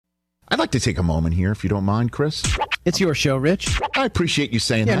I'd like to take a moment here, if you don't mind, Chris. It's your show, Rich. I appreciate you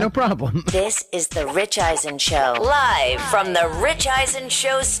saying that. Yeah, no problem. This is The Rich Eisen Show, live from The Rich Eisen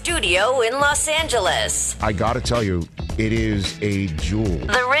Show studio in Los Angeles. I got to tell you, it is a jewel.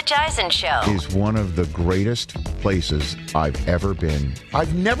 The Rich Eisen Show is one of the greatest places I've ever been.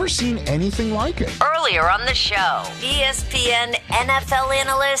 I've never seen anything like it. Earlier on the show, ESPN NFL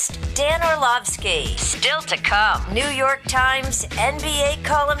analyst Dan Orlovsky. Still to come, New York Times NBA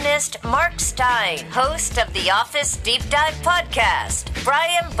columnist Marc Stein, host of the Office Deep Dive podcast,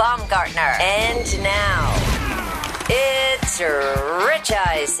 Brian Baumgartner. And now, it's Rich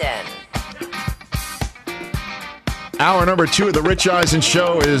Eisen. Hour number 2 of the Rich Eisen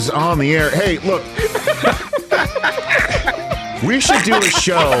Show is on the air. Hey, look. We should do a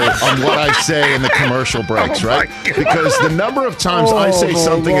show on what I say in the commercial breaks, right? Because the number of times I say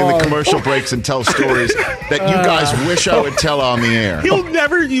something in the commercial breaks and tell stories that you guys wish I would tell on the air. You will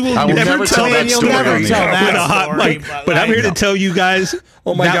never tell that story on the air with a hot mic. But I'm here to tell you guys, that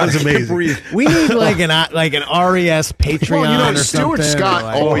was amazing. We need like an RES Patreon. Well, or Stuart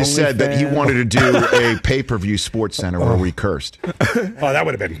Scott always said that he wanted to do a pay-per-view Sports Center where we cursed. That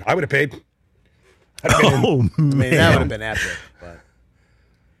would have been. I would have paid. I mean, that would have been epic.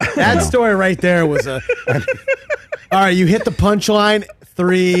 But that story right there was a. All right, you hit the punchline.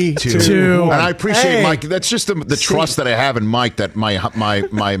 3, 2. And I appreciate Mike. That's just the trust that I have in Mike that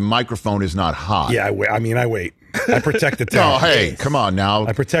my microphone is not hot. Yeah, I wait. I protect the town. Oh, hey, come on now.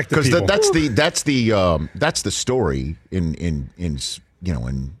 I protect the people. Because that's the story in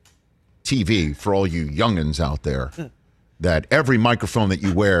TV for all you youngins out there. That every microphone that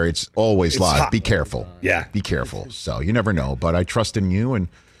you wear, it's always live. Hot. Be careful. Yeah. Be careful. So you never know. But I trust in you and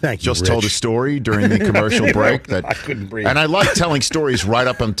thank you, just Rich. told a story during the commercial break that I couldn't breathe. And I like telling stories right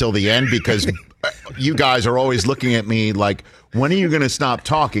up until the end because you guys are always looking at me like, when are you going to stop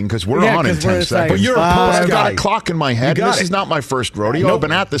talking? Because we're on in 10 seconds. But you're a post I've guy. got a clock in my head. This it. is not my first rodeo. I've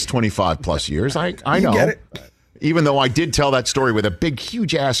been at this 25 plus years. I know. You get it. Even though I did tell that story with a big,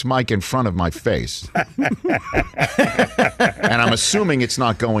 huge-ass mic in front of my face. And I'm assuming it's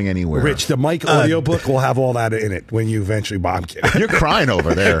not going anywhere. Rich, the Mike audio book will have all that in it when you eventually bomb it. You're crying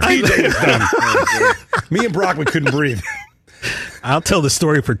over there. TJ is done. Me and Brockman couldn't breathe. I'll tell the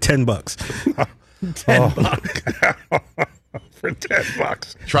story for $10. $10. For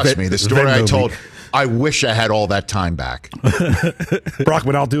 $10. Trust me, the story I told, I wish I had all that time back.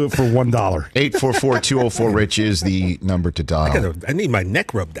 Brockman, I'll do it for $1. 844-204-RICH is the number to dial. I need my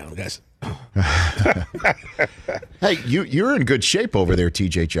neck rubbed down, guys. Hey, you're in good shape over there,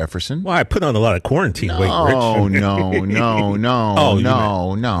 TJ Jefferson. Well, I put on a lot of quarantine weight, Rich.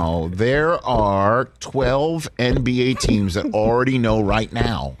 No. There are 12 NBA teams that already know right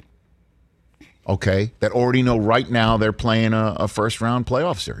now. Okay, that already know right now they're playing a first-round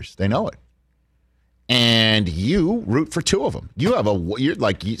playoff series. They know it. And you root for 2 of them. You're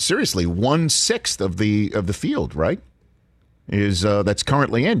like seriously 1/6 of the field, right? That's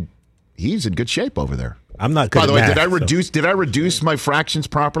currently in. He's in good shape over there. I'm not good. By the way, math, did I reduce my fractions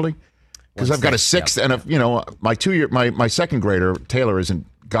properly? Because I've got a 6th and my second grader Taylor isn't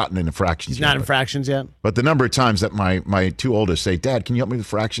gotten into fractions. He's not in fractions yet. But the number of times that my 2 oldest say, "Dad, can you help me with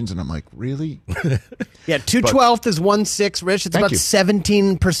fractions?" And I'm like, "Really?" Yeah, 2/12 is 1/6, Rich. It's about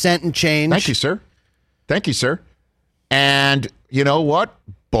 17% and change. Thank you, sir. And you know what?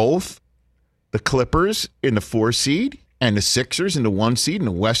 Both the Clippers in the 4 seed and the Sixers in the 1 seed in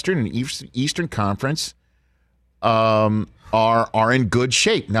the Western and Eastern Conference are in good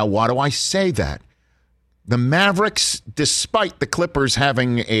shape. Now, why do I say that? The Mavericks, despite the Clippers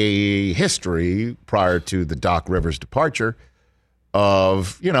having a history prior to the Doc Rivers departure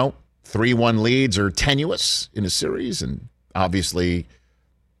of, 3-1 leads are tenuous in a series, and obviously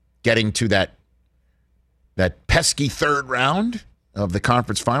getting to that pesky third round of the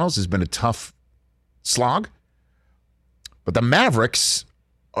conference finals has been a tough slog. But the Mavericks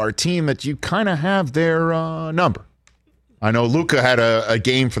are a team that you kind of have their number. I know Luka had a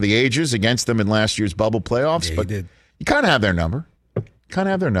game for the ages against them in last year's bubble playoffs, but you kind of have their number.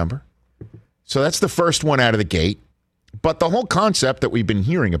 So that's the first one out of the gate. But the whole concept that we've been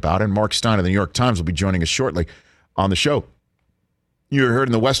hearing about, and Marc Stein of the New York Times will be joining us shortly on the show. You heard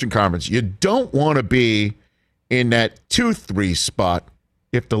in the Western Conference, you don't want to be in that 2-3 spot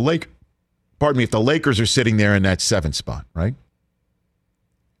if the Lakers are sitting there in that 7 spot, right?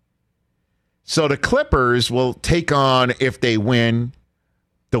 So the Clippers will take on, if they win,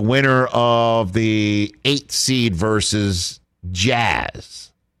 the winner of the 8th seed versus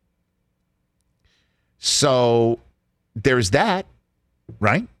Jazz. So there's that,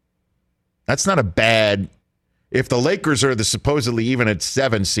 right? That's not a bad If the Lakers are the supposedly even at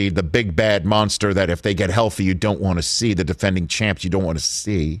 7 seed, the big bad monster that if they get healthy, you don't want to see, the defending champs you don't want to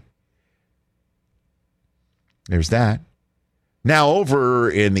see. There's that. Now over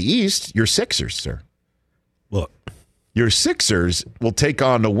in the East, your Sixers, sir. Look. Your Sixers will take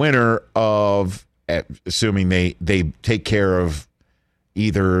on the winner of, assuming they take care of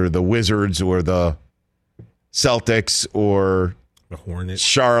either the Wizards or the Celtics or the Hornets,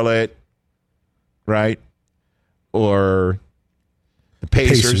 Charlotte, right? Or the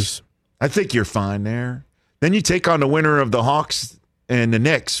Pacers. I think you're fine there. Then you take on the winner of the Hawks and the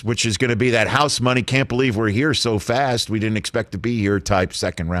Knicks, which is going to be that house money, can't believe we're here so fast. We didn't expect to be here type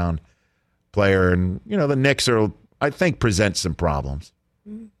second round player. And, the Knicks are, I think, present some problems.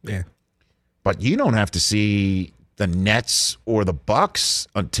 Yeah. But you don't have to see the Nets or the Bucks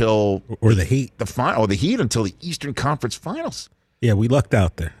until or the Heat. The Heat until the Eastern Conference Finals. Yeah, we lucked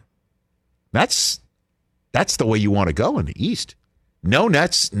out there. That's the way you want to go in the East. No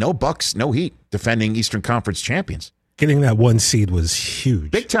Nets, no Bucks, no Heat defending Eastern Conference champions. Getting that 1 seed was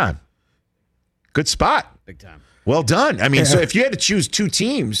huge. Big time. Good spot. Big time. Well done. I mean, so if you had to choose 2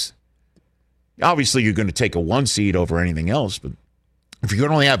 teams, obviously you're going to take a 1 seed over anything else, but if you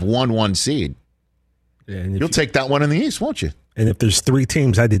can only have 1 seed, you'll take that one in the East, won't you? And if there's 3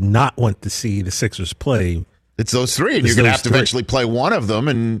 teams I did not want to see the Sixers play, it's those 3, and you're going to have to eventually play one of them,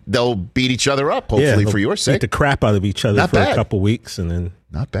 and they'll beat each other up, hopefully, for your sake. Beat the crap out of each other a couple weeks, and then...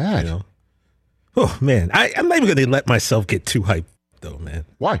 Not bad. Oh, man. I'm not even going to let myself get too hyped, though, man.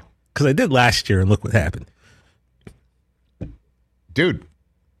 Why? Because I did last year, and look what happened. Dude,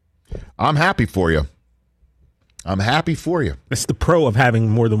 I'm happy for you. That's the pro of having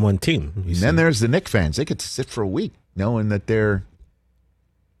more than one team. And then there's the Knicks fans. They get to sit for a week knowing that they're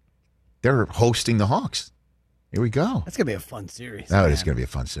hosting the Hawks. Here we go. That's going to be a fun series. That is going to be a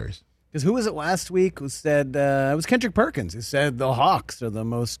fun series. Because who was it last week who said, it was Kendrick Perkins, who said the Hawks are the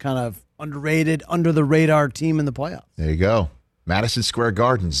most kind of underrated, under-the-radar team in the playoffs. There you go. Madison Square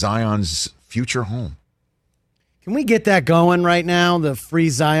Garden, Zion's future home. Can we get that going right now, the Free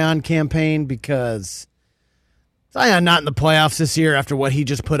Zion campaign? Because Zion not in the playoffs this year after what he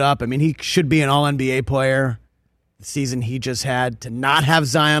just put up. I mean, he should be an All-NBA player. The season he just had, to not have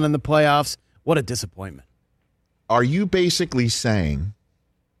Zion in the playoffs, what a disappointment. Are you basically saying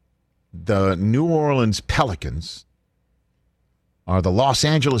the New Orleans Pelicans are the Los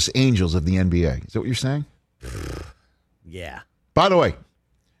Angeles Angels of the NBA? Is that what you're saying? Yeah. By the way,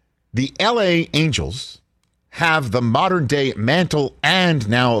 the LA Angels have the modern-day Mantle and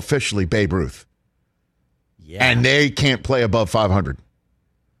now officially Babe Ruth. Yeah. And they can't play above 500.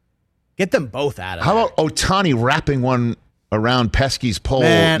 Get them both out of How there. about Ohtani wrapping one around Pesky's pole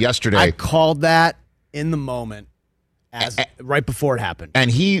yesterday? I called that in the moment. Right before it happened.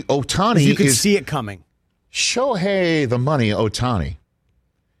 And Ohtani you could see it coming. Shohei the Money Ohtani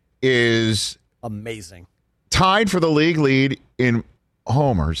is amazing. Tied for the league lead in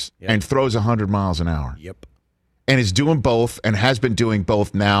homers and throws 100 miles an hour. Yep. And is doing both and has been doing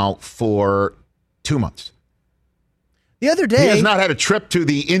both now for 2 months. The other day. He has not had a trip to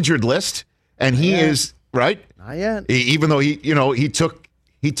the injured list, and he is, right? Not yet. Even though he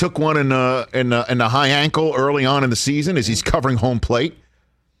took one in the high ankle early on in the season as he's covering home plate.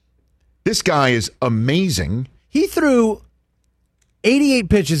 This guy is amazing. He threw 88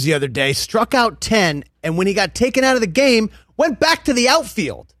 pitches the other day, struck out 10, and when he got taken out of the game, went back to the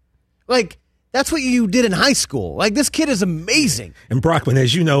outfield. Like, that's what you did in high school. Like, this kid is amazing. And Brockman,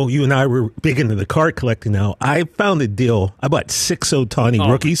 as you know, you and I were big into the card collecting now. I found a deal. I bought 6 Ohtani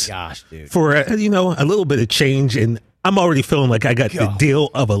rookies. My gosh, dude. For, a little bit of change, and I'm already feeling like I got the deal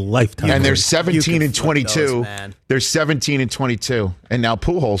of a lifetime. And they're 17 and 22. Those, they're 17 and 22. And now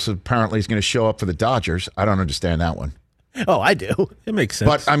Pujols apparently is going to show up for the Dodgers. I don't understand that one. Oh, I do. It makes sense.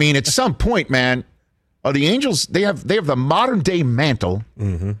 But, I mean, at some point, man, the Angels, they have the modern-day Mantle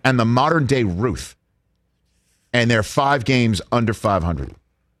and the modern-day Ruth. And they're 5 games under 500.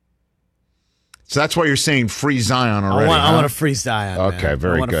 So that's why you're saying free Zion already. I want to free Zion. Okay, man.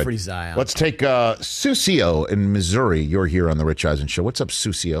 very I want good. to free Zion. Let's take Susio in Missouri. You're here on the Rich Eisen Show. What's up,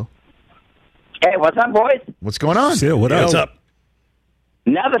 Susio? Hey, what's up, boys? What's going on? Susio, what's up?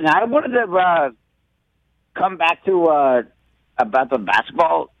 Nothing. I wanted to come back to about the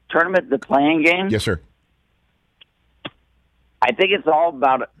basketball tournament, the playing game. Yes, sir. I think it's all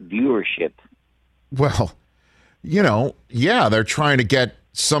about viewership. Well, they're trying to get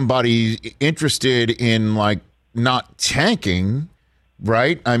somebody interested in, like, not tanking,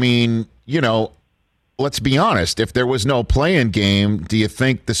 right? I mean, let's be honest. If there was no play-in game, do you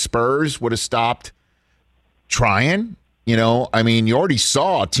think the Spurs would have stopped trying? You know, I mean, you already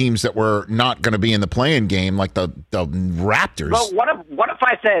saw teams that were not going to be in the play-in game, like the Raptors. But what if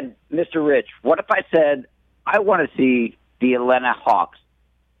I said, Mr. Rich, what if I said I want to see the Atlanta Hawks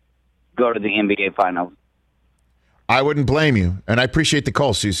go to the NBA Finals? I wouldn't blame you, and I appreciate the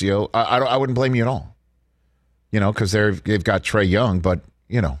call, Sucio. I wouldn't blame you at all. You know, because they've got Trae Young, but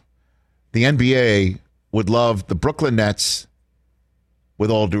you know, the NBA would love the Brooklyn Nets. With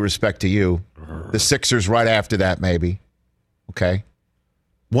all due respect to you, the Sixers right after that, maybe. Okay,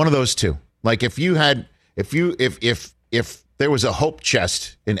 one of those two. Like if there was a hope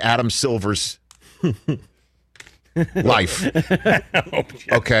chest in Adam Silver's life,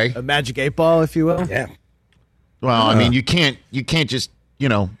 okay, a magic 8-ball, if you will. Yeah. Well, I mean, you can't just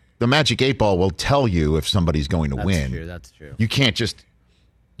the magic 8-ball will tell you if somebody's going to win. That's true. You can't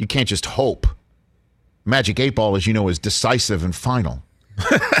just hope. Magic 8-ball, as you know, is decisive and final.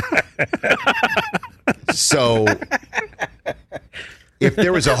 So, if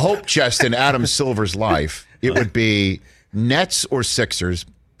there was a hope chest in Adam Silver's life, it would be Nets or Sixers,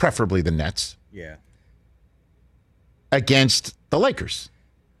 preferably the Nets. Yeah. Against the Lakers.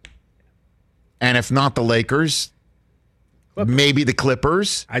 And if not the Lakers, maybe the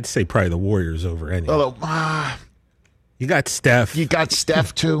Clippers. I'd say probably the Warriors over anyway. Although, you got Steph. You got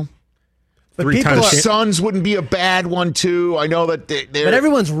Steph, too. But The Suns wouldn't be a bad one, too. I know that they're... But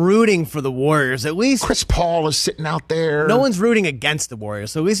everyone's rooting for the Warriors. At least Chris Paul is sitting out there. No one's rooting against the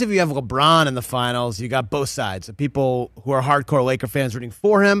Warriors. So at least if you have LeBron in the finals, you got both sides. The people who are hardcore Laker fans rooting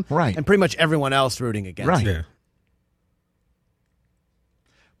for him, right, and pretty much everyone else rooting against him. Yeah.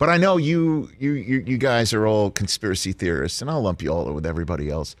 But I know you guys are all conspiracy theorists, and I'll lump you all with everybody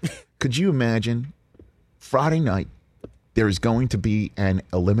else. Could you imagine Friday night, there is going to be an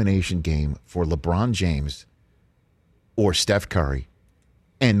elimination game for LeBron James or Steph Curry,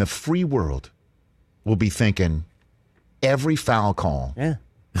 and the free world will be thinking every foul call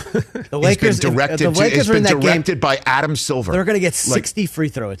the Lakers, has been directed by Adam Silver. They're going to get 60 free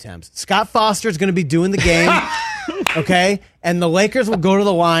throw attempts. Scott Foster's going to be doing the game, okay? And the Lakers will go to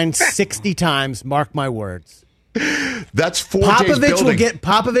the line 60 times, mark my words. That's 4 days building.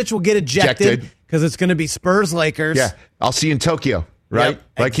 Popovich will get ejected because it's going to be Spurs Lakers. Yeah, I'll see you in Tokyo, right? Yep,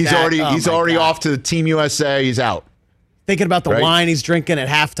 like exactly. he's already off to the Team USA. He's out. Thinking about the Right? wine he's drinking at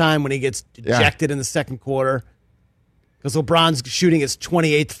halftime when he gets ejected in the second quarter. Because LeBron's shooting his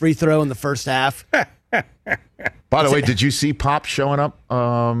 28th free throw in the first half. By the way, did you see Pop showing up?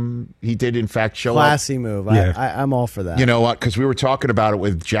 He did, in fact, show Classy move. Yeah. I'm all for that. You know what? Because we were talking about it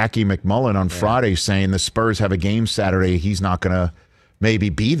with Jackie McMullen on Friday, saying the Spurs have a game Saturday. He's not going to maybe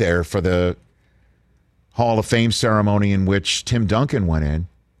be there for the Hall of Fame ceremony in which Tim Duncan went in.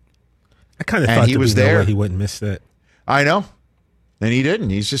 I kind of thought he was there. He wouldn't miss that. I know. And he didn't.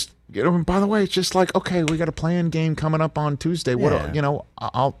 He's just, by the way, it's just like, okay, we got a play-in game coming up on Tuesday. What,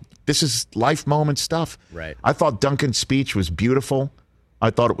 this is life moment stuff. Right. I thought Duncan's speech was beautiful. I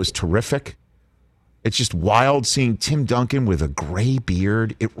thought it was terrific. It's just wild seeing Tim Duncan with a gray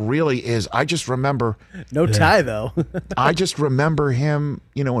beard. It really is. I just remember. No tie, though. I just remember him,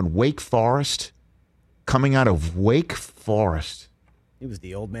 in Wake Forest, coming out of Wake Forest. He was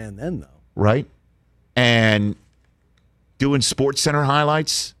the old man then, though. Right? And doing SportsCenter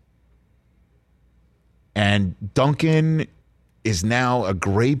highlights. And Duncan is now a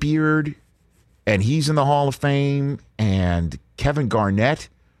gray beard, and he's in the Hall of Fame. And Kevin Garnett,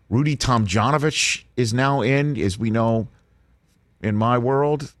 Rudy Tomjanovich is now in, as we know, in my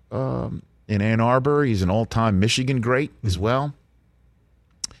world, in Ann Arbor. He's an all-time Michigan great as well.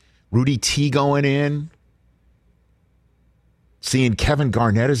 Rudy T going in. Seeing Kevin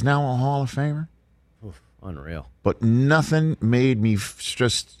Garnett is now a Hall of Famer. Oof, unreal. But nothing made me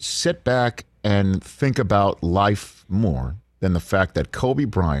just sit back and think about life more than the fact that Kobe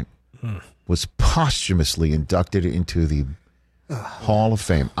Bryant was posthumously inducted into the Hall of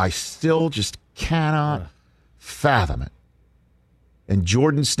Fame. I still just cannot fathom it. And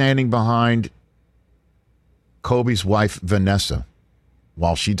Jordan standing behind Kobe's wife, Vanessa,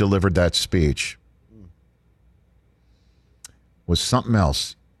 while she delivered that speech was something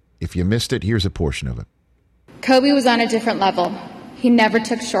else. If you missed it, here's a portion of it. Kobe was on a different level. He never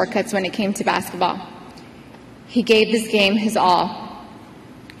took shortcuts when it came to basketball. He gave this game his all.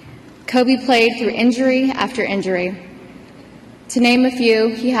 Kobe played through injury after injury. To name a few,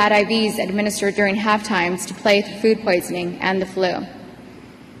 he had IVs administered during half times to play through food poisoning and the flu.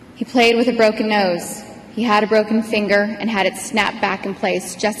 He played with a broken nose. He had a broken finger and had it snap back in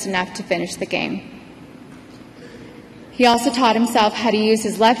place just enough to finish the game. He also taught himself how to use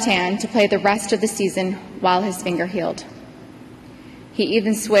his left hand to play the rest of the season while his finger healed. He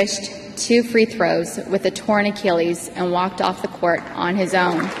even swished 2 free throws with a torn Achilles and walked off the court on his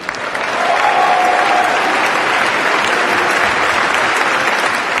own.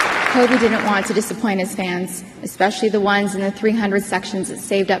 Kobe didn't want to disappoint his fans, especially the ones in the 300 sections that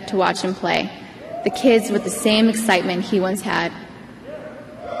saved up to watch him play, the kids with the same excitement he once had.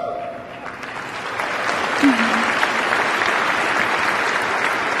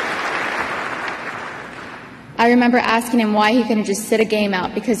 I remember asking him why he couldn't just sit a game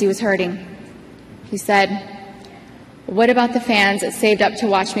out because he was hurting. He said, "What about the fans that saved up to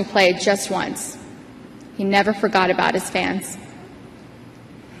watch me play just once?" He never forgot about his fans.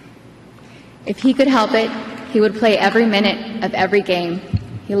 If he could help it, he would play every minute of every game.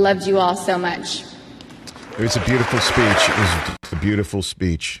 He loved you all so much. It was a beautiful speech. It was a beautiful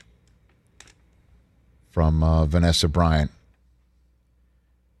speech from Vanessa Bryant.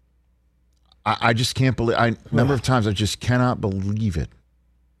 I just can't believe. A number of times I just cannot believe it.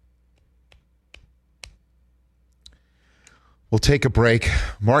 We'll take a break.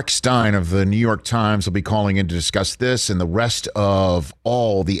 Marc Stein of the New York Times will be calling in to discuss this and the rest of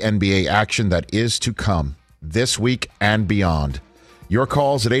all the NBA action that is to come this week and beyond. Your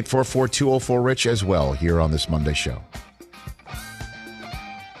calls at 844-204-RICH as well here on this Monday show.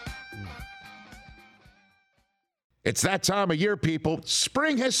 It's that time of year, people.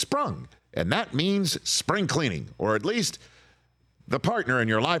 Spring has sprung, and that means spring cleaning, or at least the partner in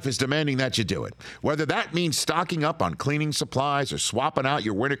your life is demanding that you do it. Whether that means stocking up on cleaning supplies or swapping out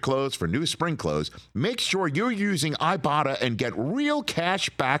your winter clothes for new spring clothes, make sure you're using Ibotta and get real cash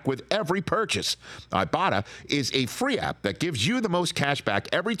back with every purchase. Ibotta is a free app that gives you the most cash back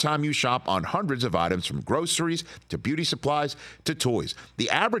every time you shop on hundreds of items, from groceries to beauty supplies to toys. The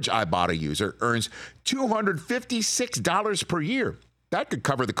average Ibotta user earns $256 per year. That could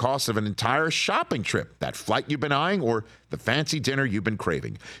cover the cost of an entire shopping trip, that flight you've been eyeing, or the fancy dinner you've been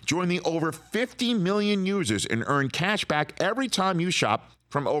craving. Join the over 50 million users and earn cash back every time you shop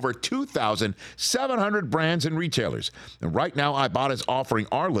from over 2,700 brands and retailers. And right now, Ibotta is offering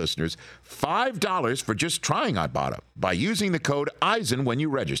our listeners $5 for just trying Ibotta by using the code Eisen when you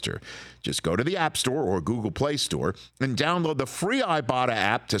register. Just go to the App Store or Google Play Store and download the free Ibotta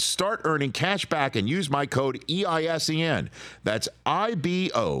app to start earning cash back and use my code EISEN. That's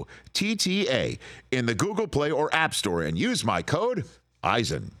IBOTTA in the Google Play or App Store and use my code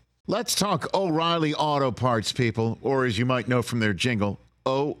Eisen. Let's talk O'Reilly Auto Parts, people, or as you might know from their jingle,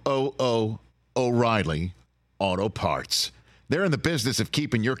 O'Reilly Auto Parts. They're in the business of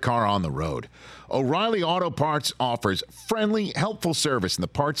keeping your car on the road. O'Reilly Auto Parts offers friendly, helpful service and the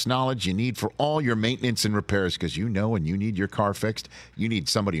parts knowledge you need for all your maintenance and repairs, because you know when you need your car fixed, you need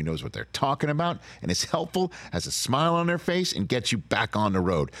somebody who knows what they're talking about and is helpful, has a smile on their face, and gets you back on the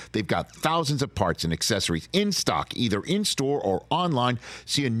road. They've got thousands of parts and accessories in stock, either in-store or online,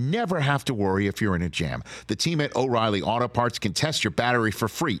 so you never have to worry if you're in a jam. The team at O'Reilly Auto Parts can test your battery for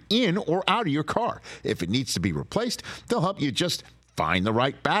free in or out of your car. If it needs to be replaced, they'll help you just find the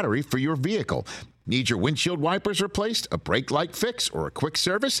right battery for your vehicle. Need your windshield wipers replaced, a brake light fix, or a quick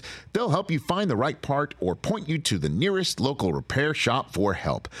service? They'll help you find the right part or point you to the nearest local repair shop for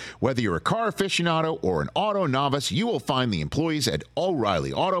help. Whether you're a car aficionado or an auto novice, you will find the employees at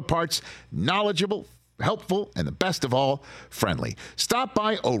O'Reilly Auto Parts knowledgeable, helpful, and the best of all, friendly. Stop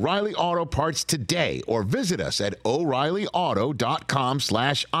by O'Reilly Auto Parts today or visit us at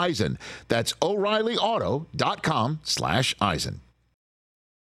O'ReillyAuto.com/Eisen. That's O'ReillyAuto.com/Eisen.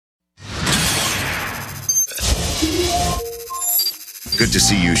 Good to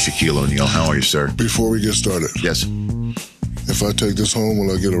see you, Shaquille O'Neal. How are you, sir? Before we get started. Yes. If I take this home,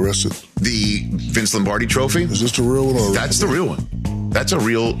 will I get arrested? The Vince Lombardi trophy? Is this the real one? Or That's the real one. That's a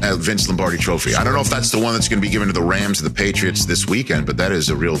real Vince Lombardi trophy. I don't know if that's the one that's going to be given to the Rams and the Patriots this weekend, but that is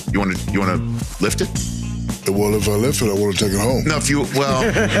a real. You want to lift it? Well, if I lift it, I want to take it home. No, if you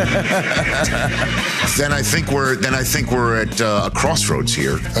then I think we're at a crossroads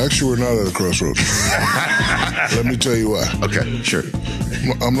here. Actually, we're not at a crossroads. Let me tell you why. Okay, sure.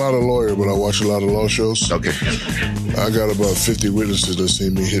 I'm not a lawyer, but I watch a lot of law shows. Okay. I got about 50 witnesses that see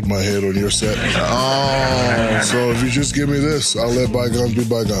me hit my head on your set. Oh. So if you just give me this, I'll let bygones be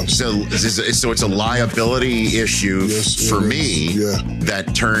bygones. So it's a liability issue for me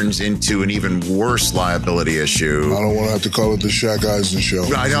that turns into an even worse liability issue. I don't want to have to call it the Shaq Eisen show.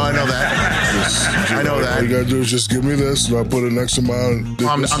 I know that. I know that. All you got to do is just give me this, and I'll put it next to mine.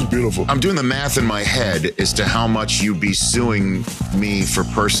 This is beautiful. I'm doing the math in my head as to how much you'd be suing me for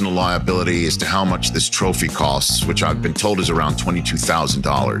personal liability, as to how much this trophy costs, which I've been told is around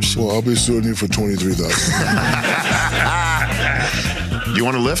 $22,000. Well, I'll be suing you for $23,000. You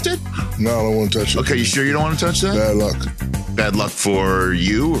want to lift it? No, I don't want to touch it. Okay, you sure you don't want to touch that? Bad luck. Bad luck for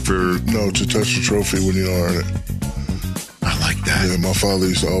you or for... No, to touch the trophy when you don't earn it. I like that. Yeah, my father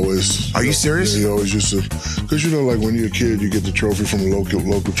used to always... Are you serious? Yeah, he always used to... Because, like when you're a kid, you get the trophy from a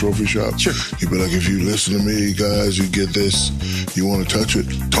local trophy shop. Sure. He'd be like, if you listen to me, guys, you get this. You want to touch it?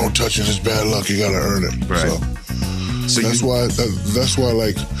 Don't touch it. It's bad luck. You got to earn it. Right. So that's why,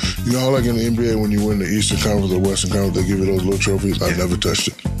 like, how like in the NBA, when you win the Eastern Conference or Western Conference, they give you those little trophies? I never touched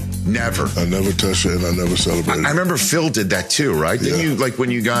it. Never. I never touched it, and I never celebrated. I remember Phil did that too, right? Yeah. Didn't you, like when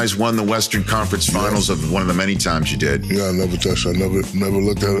you guys won the Western Conference Finals of one of the many times you did? Yeah, I never touched it. I never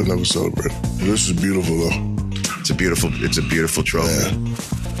looked at it, never celebrated. This is beautiful, though. It's a beautiful trophy. Yeah.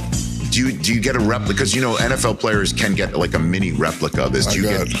 Do you get a replica? Because NFL players can get like a mini replica of this.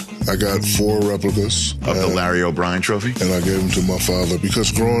 I got 4 replicas of the Larry O'Brien trophy, and I gave them to my father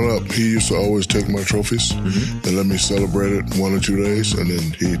because growing up, he used to always take my trophies and let me celebrate it 1 or 2 days, and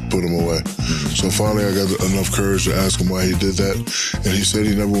then he'd put them away. So finally, I got enough courage to ask him why he did that, and he said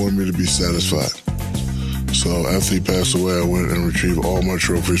he never wanted me to be satisfied. So after he passed away, I went and retrieved all my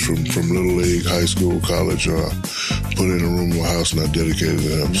trophies from Little League, high school, college, put it in a room in my house, and I dedicated it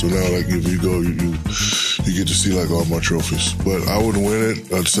to him. So now, like, if you go, you get to see, like, all my trophies. But I would win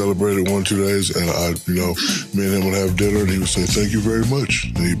it. I'd celebrate it 1 or 2 days, and me and him would have dinner, and he would say, thank you very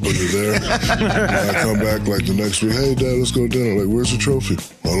much. And he'd put it there. And I'd come back, like, the next week, hey, Dad, let's go to dinner. Like, where's the trophy?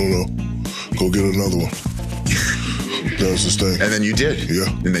 I don't know. Go get another one. That was his thing. And then you did.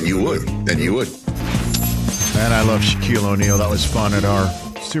 Yeah. And then you would. Man, I love Shaquille O'Neal. That was fun at our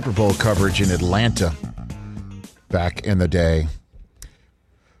Super Bowl coverage in Atlanta back in the day.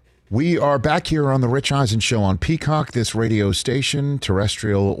 We are back here on the Rich Eisen Show on Peacock, this radio station,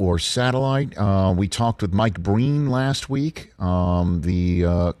 terrestrial or satellite. We talked with Mike Breen last week,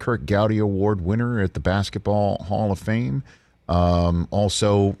 the Kirk Gowdy Award winner at the Basketball Hall of Fame.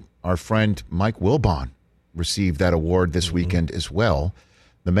 Also, our friend Mike Wilbon received that award this weekend as well.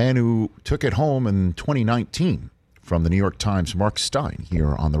 The man who took it home in 2019 from the New York Times, Marc Stein,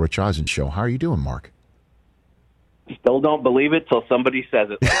 here on the Rich Eisen Show. How are you doing, Mark? Still don't believe it till somebody says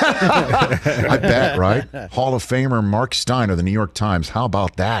it. I bet, right? Hall of Famer Marc Stein of the New York Times. How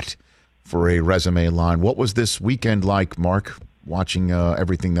about that for a resume line? What was this weekend like, Mark, watching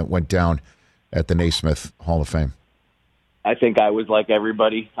everything that went down at the Naismith Hall of Fame? I think I was like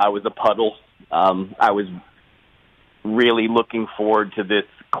everybody. I was a puddle. I was really looking forward to this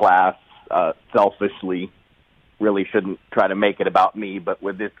class selfishly. Really shouldn't try to make it about me, but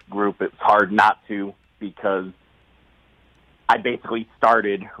with this group, it's hard not to because I basically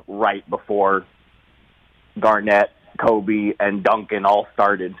started right before Garnett, Kobe, and Duncan all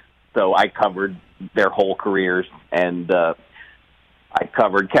started. So I covered their whole careers, and I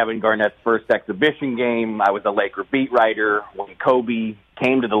covered Kevin Garnett's first exhibition game. I was a Laker beat writer when Kobe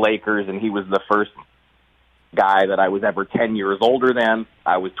came to the Lakers, and he was the first guy that I was ever 10 years older than.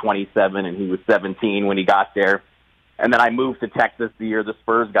 I was 27 and he was 17 when he got there. And then I moved to Texas the year the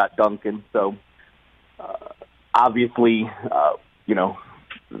Spurs got Duncan. So obviously,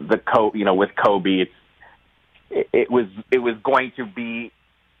 with Kobe, it was going to be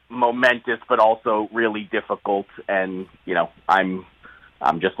momentous, but also really difficult. And I'm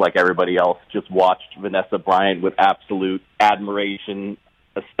just like everybody else. Just watched Vanessa Bryant with absolute admiration,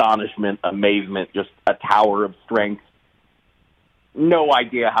 astonishment, amazement, just a tower of strength. No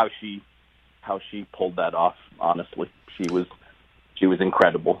idea how she pulled that off. Honestly, she was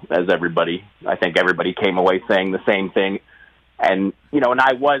incredible. I think everybody came away saying the same thing. And and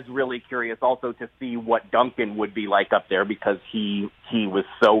I was really curious also to see what Duncan would be like up there because he was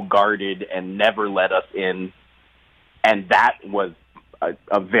so guarded and never let us in. And that was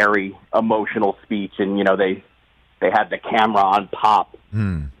a very emotional speech. And they had the camera on Pop.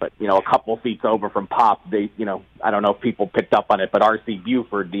 But, a couple seats over from Pop, I don't know if people picked up on it, but R.C.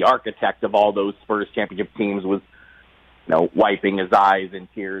 Buford, the architect of all those Spurs championship teams, was, wiping his eyes in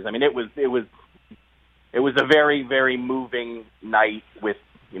tears. I mean, it was a very, very moving night with,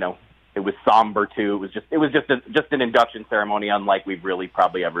 it was somber too. It was just an induction ceremony unlike we've really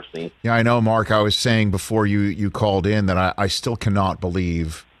probably ever seen. Yeah, I know, Mark. I was saying before you called in that I still cannot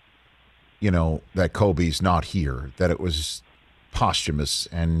believe, that Kobe's not here, that it was posthumous,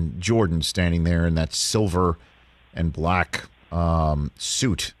 and Jordan standing there in that silver and black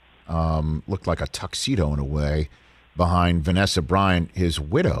suit looked like a tuxedo in a way behind Vanessa Bryant, his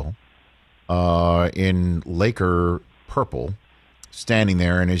widow, in Laker purple, standing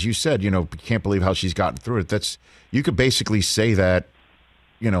there. And as you said, can't believe how she's gotten through it. You could basically say that,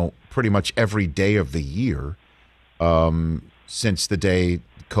 pretty much every day of the year since the day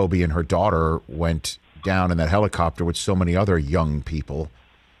Kobe and her daughter went down in that helicopter with so many other young people.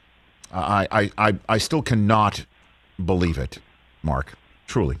 I still cannot believe it, Mark.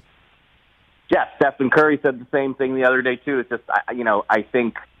 Truly. Yeah, Stephen Curry said the same thing the other day, too. It's just, I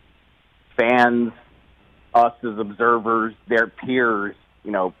think fans, us as observers, their peers,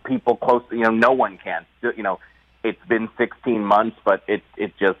 people close, no one can. It's been 16 months, but it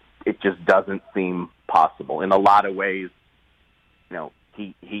just doesn't seem possible. In a lot of ways,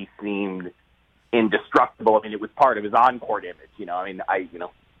 he seemed indestructible. I mean, it was part of his on-court image.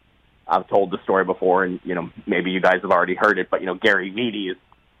 I've told the story before, and maybe you guys have already heard it, but Gary Vitti has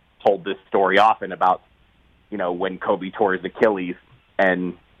told this story often about when Kobe tore his Achilles,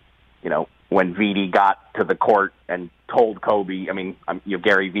 and when Vitti got to the court and told Kobe,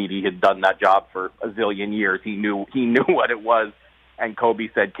 Gary Vitti had done that job for a zillion years. He knew what it was, and Kobe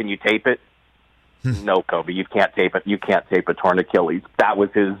said, "Can you tape it?" "No, Kobe, you can't tape it. You can't tape a torn Achilles." That was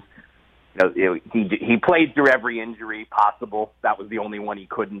his. He played through every injury possible. That was the only one he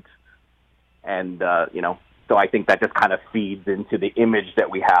couldn't. And, so I think that just kind of feeds into the image that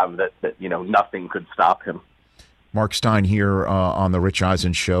we have that nothing could stop him. Marc Stein here on the Rich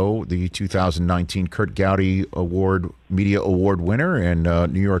Eisen Show, the 2019 Kurt Gowdy Media Award winner and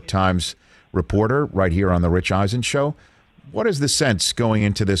New York Times reporter right here on the Rich Eisen Show. What is the sense going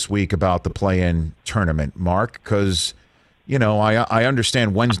into this week about the play-in tournament, Mark? Because, I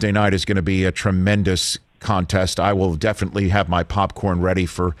understand Wednesday night is going to be a tremendous contest. I will definitely have my popcorn ready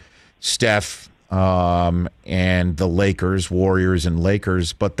for Steph and the Lakers, Warriors and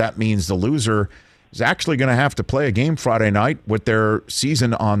Lakers, but that means the loser is actually going to have to play a game Friday night with their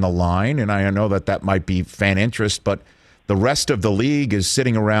season on the line, and I know that might be fan interest, but the rest of the league is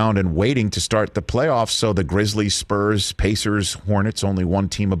sitting around and waiting to start the playoffs, so the Grizzlies, Spurs, Pacers, Hornets, only one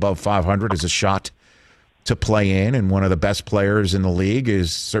team above 500 is a shot to play in, and one of the best players in the league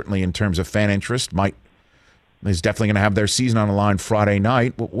is certainly in terms of fan interest, is definitely going to have their season on the line Friday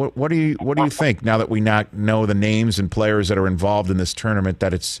night. What do you think now that we not know the names and players that are involved in this tournament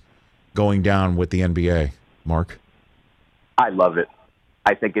that it's going down with the NBA, Mark? I love it.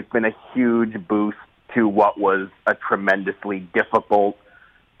 I think it's been a huge boost to what was a tremendously difficult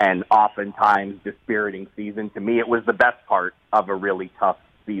and oftentimes dispiriting season. To me, it was the best part of a really tough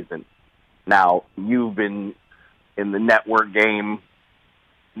season. Now, you've been in the network game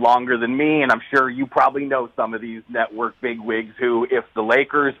longer than me, and I'm sure you probably know some of these network bigwigs who, if the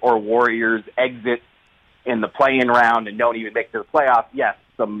Lakers or Warriors exit in the play-in round and don't even make it to the playoffs, yes,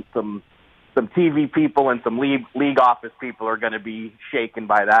 some TV people and some league office people are going to be shaken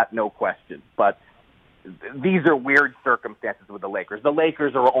by that, no question. But these are weird circumstances with the Lakers. The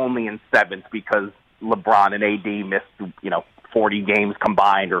Lakers are only in seventh because LeBron and AD missed, 40 games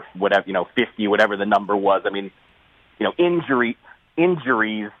combined or whatever, 50, whatever the number was. I mean,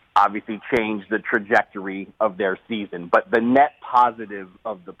 injuries obviously changed the trajectory of their season, but the net positive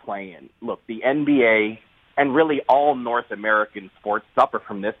of the play-in. Look, the NBA and really all North American sports suffer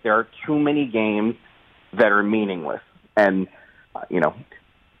from this. There are too many games that are meaningless. And,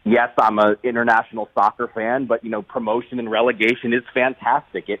 yes, I'm an international soccer fan, but, promotion and relegation is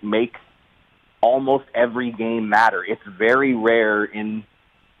fantastic. It makes almost every game matter. It's very rare in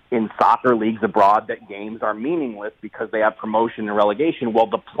soccer leagues abroad that games are meaningless because they have promotion and relegation. Well,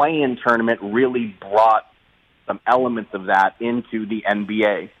 the play-in tournament really brought some elements of that into the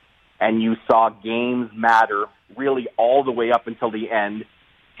NBA. And you saw games matter really all the way up until the end.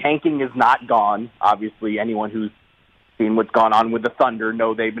 Tanking is not gone. Obviously, anyone who's seen what's gone on with the Thunder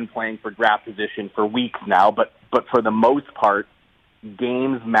know they've been playing for draft position for weeks now. But for the most part,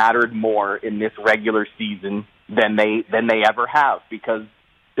 games mattered more in this regular season than they ever have, because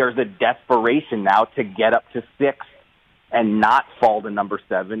there's a desperation now to get up to 6 and not fall to number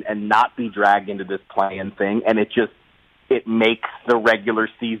 7 and not be dragged into this play-in thing. And it makes the regular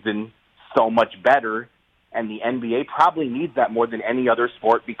season so much better. And the NBA probably needs that more than any other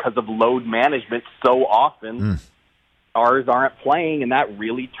sport because of load management. So often stars aren't playing, and that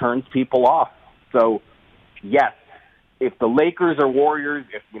really turns people off. So, yes, if the Lakers or Warriors,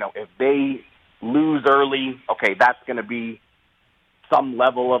 if they lose early, okay, that's going to be some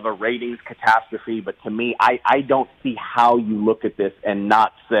level of a ratings catastrophe. But to me, I don't see how you look at this and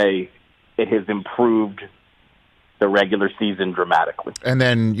not say it has improved the regular season dramatically. And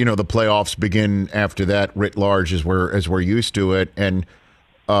then, the playoffs begin after that writ large as we're used to it. And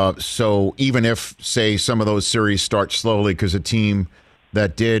so even if, say, some of those series start slowly because a team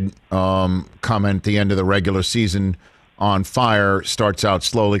that did come at the end of the regular season on fire starts out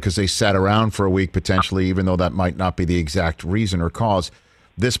slowly because they sat around for a week potentially, even though that might not be the exact reason or cause,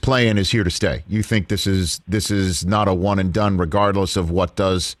 this play-in is here to stay. You think this is not a one and done regardless of what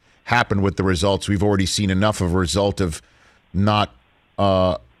does happen with the results. We've already seen enough of a result of not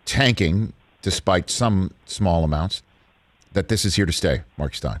tanking, despite some small amounts, that this is here to stay,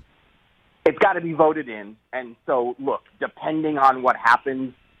 Marc Stein? It's got to be voted in. And so, look, depending on what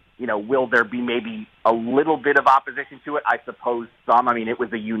happens, will there be maybe a little bit of opposition to it? I suppose some. I mean, it was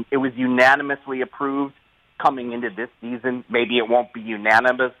unanimously approved coming into this season. Maybe it won't be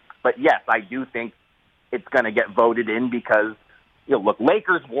unanimous, but yes, I do think it's going to get voted in because, look,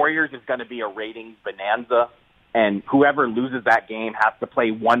 Lakers-Warriors is going to be a ratings bonanza, and whoever loses that game has to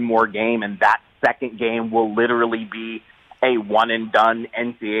play one more game, and that second game will literally be a one-and-done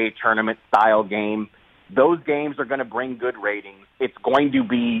NCAA tournament-style game. Those games are going to bring good ratings. It's going to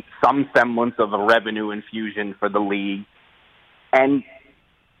be some semblance of a revenue infusion for the league. And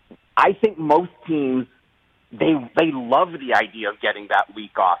I think most teams, they love the idea of getting that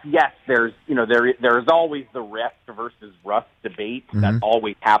week off. Yes, there's always the rest versus rust debate that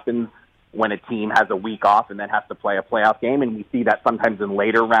always happens when a team has a week off and then has to play a playoff game, and we see that sometimes in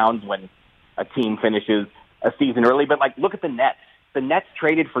later rounds when a team finishes a season early. But look at the Nets. The Nets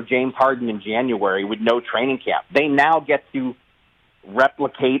traded for James Harden in January with no training camp. They now get to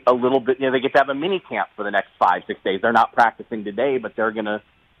replicate a little bit. They get to have a mini camp for the next 5-6 days. They're not practicing today, but they're gonna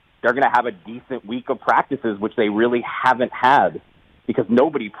have a decent week of practices, which they really haven't had because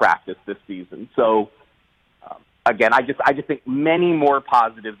nobody practiced this season. So again, I just think many more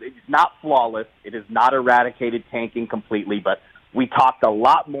positives. It's not flawless. It has not eradicated tanking completely, but we talked a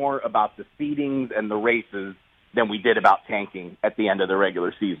lot more about the seedings and the races than we did about tanking at the end of the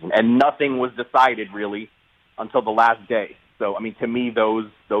regular season. And nothing was decided, really, until the last day. So, I mean, to me,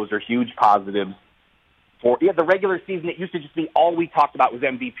 those are huge positives. For the regular season, it used to just be all we talked about was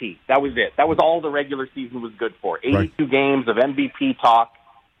MVP. That was it. That was all the regular season was good for. 82 games of MVP talk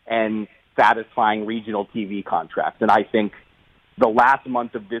and satisfying regional TV contracts. And I think the last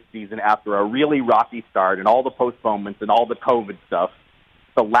month of this season, after a really rocky start and all the postponements and all the COVID stuff,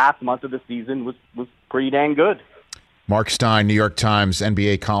 the last month of the season was pretty dang good. Marc Stein, New York Times,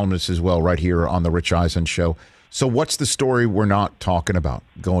 NBA columnist as well, right here on the Rich Eisen Show. So what's the story we're not talking about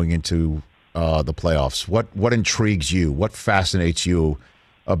going into the playoffs? What intrigues you? What fascinates you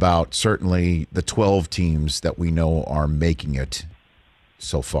about certainly the 12 teams that we know are making it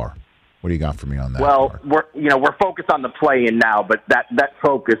so far? What do you got for me on that? Well, we're focused on the play-in now, but that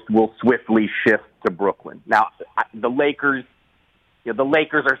focus will swiftly shift to Brooklyn. Now, the Lakers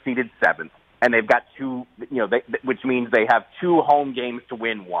are seeded 7th, and they've got two, which means they have 2 home games to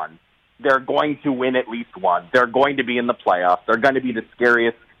win one. They're going to win at least one. They're going to be in the playoffs. They're going to be the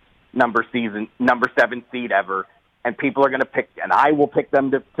scariest number 7 seed ever, and people are going to pick, and I will pick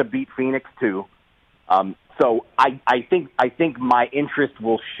them to beat Phoenix too. So I think my interest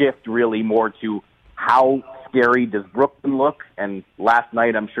will shift really more to how scary does Brooklyn look. And last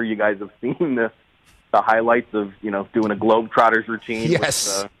night, I'm sure you guys have seen the highlights of doing a Globetrotters routine.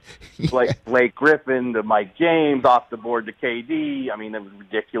 Yes, with Blake Griffin to Mike James off the board to KD. I mean, it was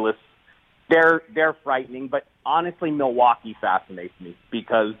ridiculous. They're frightening, but honestly, Milwaukee fascinates me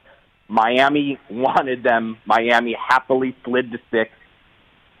because Miami wanted them. Miami happily slid to 6,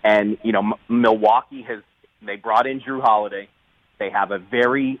 and Milwaukee they brought in Drew Holiday. They have a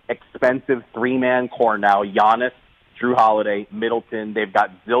very expensive 3-man core now: Giannis, Drew Holiday, Middleton. They've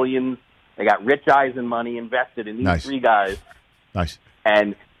got zillions. They got Rich Eisen money invested in these 3 guys. Nice.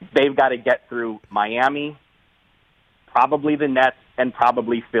 And they've got to get through Miami, probably the Nets, and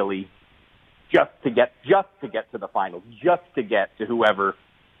probably Philly, just to get to the finals, just to get to whoever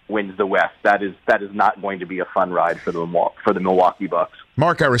wins the West. That is not going to be a fun ride for the Milwaukee Bucks.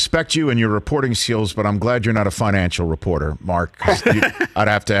 Marc, I respect you and your reporting skills, but I'm glad you're not a financial reporter, Marc. I'd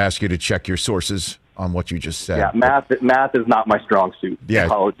have to ask you to check your sources on what you just said. Yeah, math is not my strong suit. Yeah.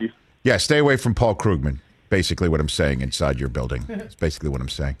 Apologies. Yeah, stay away from Paul Krugman, basically what I'm saying inside your building. That's basically what I'm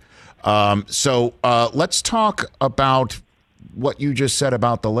saying. So let's talk about what you just said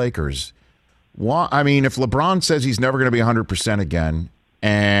about the Lakers. I mean, if LeBron says he's never going to be 100% again,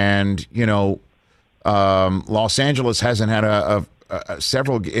 and, Los Angeles hasn't had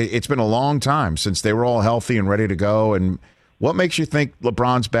it's been a long time since they were all healthy and ready to go. And what makes you think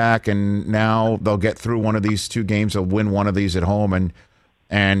LeBron's back and now they'll get through one of these 2 games, they'll win one of these at home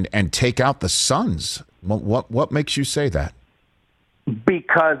and take out the Suns? What makes you say that?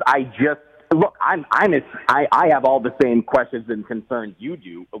 Because I have all the same questions and concerns you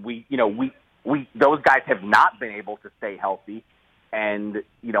do. Those guys have not been able to stay healthy. And,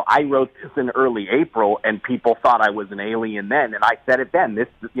 I wrote this in early April, and people thought I was an alien then. And I said it then. It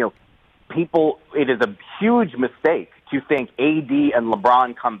is a huge mistake to think AD and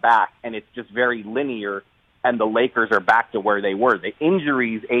LeBron come back, and it's just very linear, and the Lakers are back to where they were. The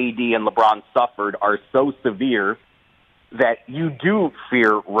injuries AD and LeBron suffered are so severe that you do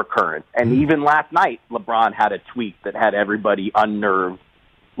fear recurrence. And even last night, LeBron had a tweet that had everybody unnerved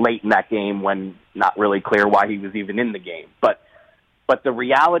late in that game when not really clear why he was even in the game. But the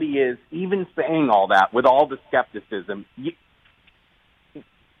reality is, even saying all that, with all the skepticism,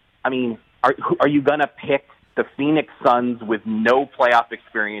 are you going to pick the Phoenix Suns with no playoff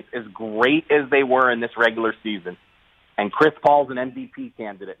experience, as great as they were in this regular season? And Chris Paul's an MVP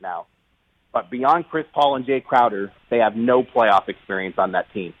candidate now. But beyond Chris Paul and Jay Crowder, they have no playoff experience on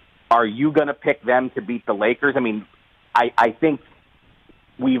that team. Are you going to pick them to beat the Lakers? I mean, I think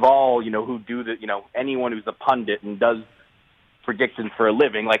we've all, who do the, anyone who's a pundit and does predictions for a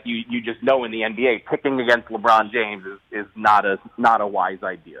living, like you just know in the NBA, picking against LeBron James is not a wise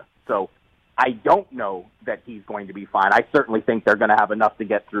idea. So I don't know that he's going to be fine. I certainly think they're going to have enough to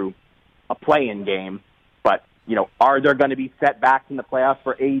get through a play-in game. But, are there going to be setbacks in the playoffs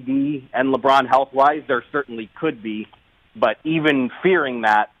for AD and LeBron health-wise? There certainly could be. But even fearing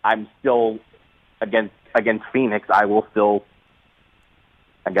that, I'm still against Phoenix. I will still.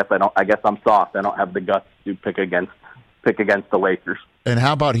 I guess I'm soft. I don't have the guts to pick against the Lakers. And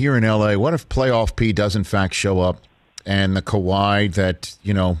how about here in LA? What if playoff P does in fact show up, and the Kawhi that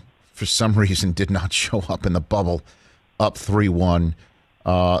for some reason did not show up in the bubble, up 3-1,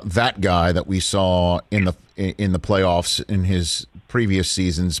 that guy that we saw in the playoffs in his previous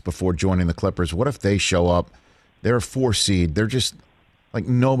seasons before joining the Clippers? What if they show up? They're a 4 seed. They're just like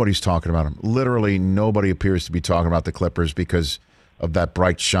nobody's talking about them. Literally nobody appears to be talking about the Clippers because of that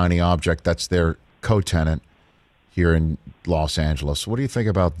bright, shiny object that's their co-tenant here in Los Angeles. What do you think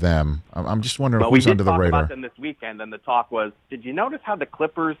about them? I'm just wondering who's under the radar. We did talk about them this weekend, and the talk was, did you notice how the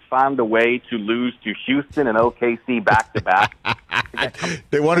Clippers found a way to lose to Houston and OKC back-to-back?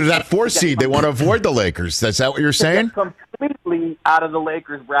 They wanted that 4 seed. They want to avoid the Lakers. Is that what you're saying? Completely out of the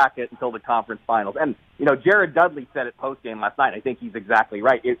Lakers bracket until the conference finals. And, Jared Dudley said it post-game last night. I think he's exactly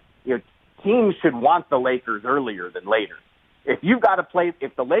right. Teams should want the Lakers earlier than later. If you've got to play,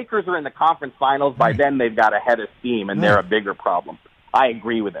 if the Lakers are in the conference finals, by then they've got a head of steam, and they're a bigger problem. I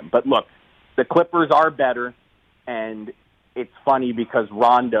agree with him. But look, the Clippers are better, and it's funny because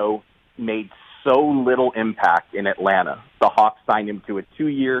Rondo made so little impact in Atlanta. The Hawks signed him to a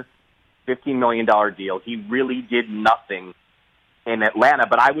 2-year, $15 million deal. He really did nothing in Atlanta.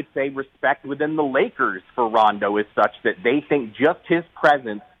 But I would say respect within the Lakers for Rondo is such that they think just his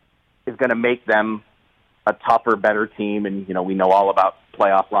presence is going to make them a tougher, better team, and we know all about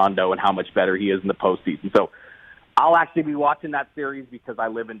playoff Rondo and how much better he is in the postseason. So I'll actually be watching that series because I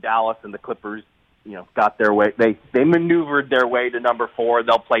live in Dallas, and the Clippers, got their way. They maneuvered their way to number 4.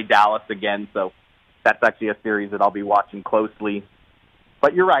 They'll play Dallas again, so that's actually a series that I'll be watching closely.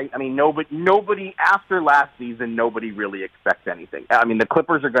 But you're right. I mean, nobody after last season, nobody really expects anything. I mean, the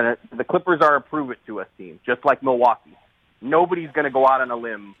Clippers are a prove it to us team, just like Milwaukee. Nobody's going to go out on a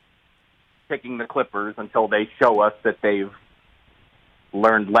limb picking the Clippers until they show us that they've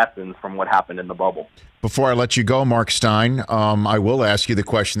learned lessons from what happened in the bubble. Before I let you go, Marc Stein, I will ask you the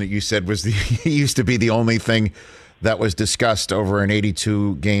question that you said was used to be the only thing that was discussed over an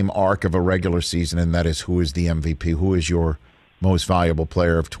 82-game arc of a regular season, and that is, who is the MVP? Who is your most valuable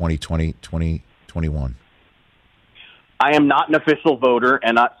player of 2020-2021? I am not an official voter,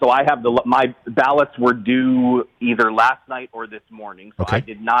 and so I have my ballots were due either last night or this morning, so okay. I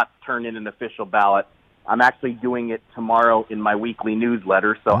did not turn in an official ballot. I'm actually doing it tomorrow in my weekly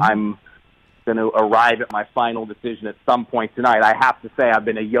newsletter, so I'm going to arrive at my final decision at some point tonight. I have to say I've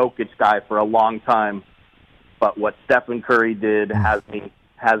been a Jokic guy for a long time, but what Stephen Curry did has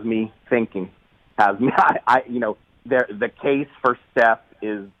me thinking. The case for Steph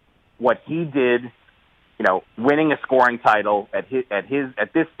is what he did. Winning a scoring title at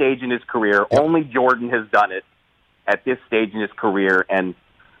this stage in his career. Yep. Only Jordan has done it at this stage in his career. And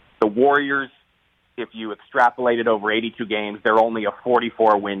the Warriors, if you extrapolate it over 82 games, they're only a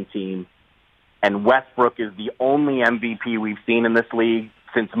 44-win team. And Westbrook is the only MVP we've seen in this league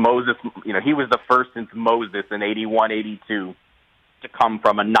since Moses. He was the first since Moses in 81-82 to come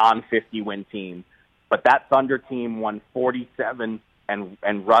from a non-50-win team. But that Thunder team won 47.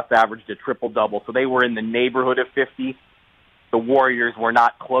 And Russ averaged a triple-double. So they were in the neighborhood of 50. The Warriors were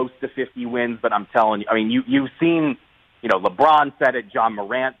not close to 50 wins, but I'm telling you, I mean, you've seen, LeBron said it, John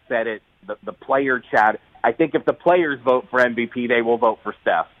Morant said it, the player chat. I think if the players vote for MVP, they will vote for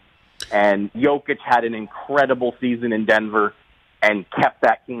Steph. And Jokic had an incredible season in Denver and kept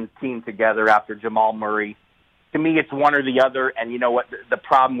that team together after Jamal Murray. To me, it's one or the other. And you know what? The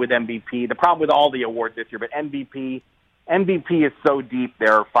problem with MVP, the problem with all the awards this year, but MVP is so deep.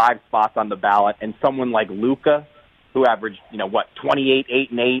 There are 5 spots on the ballot, and someone like Luka, who averaged 28,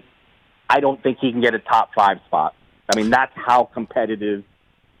 8, and 8, I don't think he can get a top 5 spot. I mean, that's how competitive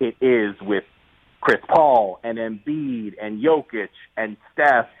it is with Chris Paul and Embiid and Jokic and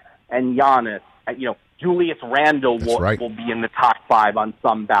Steph and Giannis. And, Julius Randle will be in the top 5 on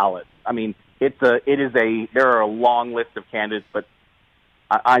some ballots. I mean, there are a long list of candidates, but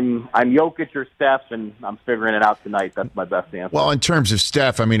I'm Jokic or Steph, and I'm figuring it out tonight. That's my best answer. Well, in terms of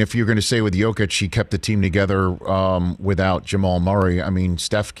Steph, I mean, if you're going to say with Jokic, he kept the team together without Jamal Murray. I mean,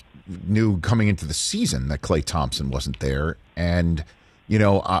 Steph knew coming into the season that Klay Thompson wasn't there, and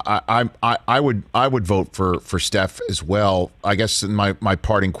I would vote for Steph as well. I guess my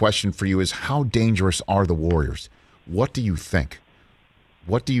parting question for you is, how dangerous are the Warriors? What do you think?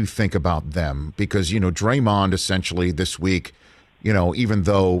 What do you think about them? Because Draymond essentially this week. Even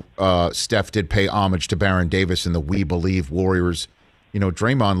though Steph did pay homage to Baron Davis and the We Believe Warriors,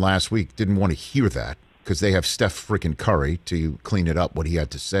 Draymond last week didn't want to hear that because they have Steph freaking Curry to clean it up what he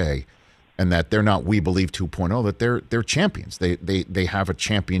had to say, and that they're not We Believe 2.0, that they're champions. They have a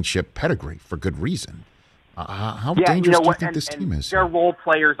championship pedigree for good reason. How dangerous do you think this team is? Their role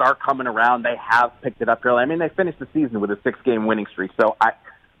players are coming around. They have picked it up early. I mean, they finished the season with a 6-game winning streak, so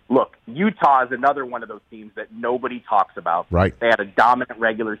Look, Utah is another one of those teams that nobody talks about. Right. They had a dominant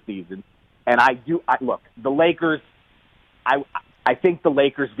regular season. And look, the Lakers, I think the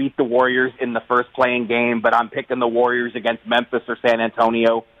Lakers beat the Warriors in the first playing game, but I'm picking the Warriors against Memphis or San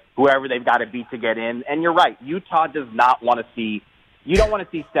Antonio, whoever they've got to beat to get in. And you're right, Utah does not want to see, you don't want to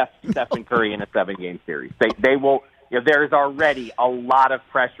see Steph and Curry in a 7-game series. They will, there's already a lot of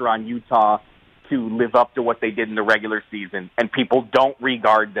pressure on Utah to live up to what they did in the regular season, and people don't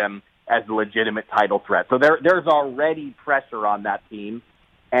regard them as a legitimate title threat. So there's already pressure on that team,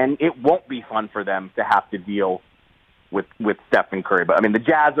 and it won't be fun for them to have to deal with Steph and Curry. But, I mean, the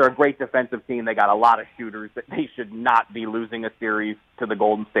Jazz are a great defensive team. They got a lot of shooters. They should not be losing a series to the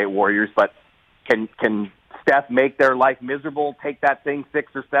Golden State Warriors. But can Steph make their life miserable, take that thing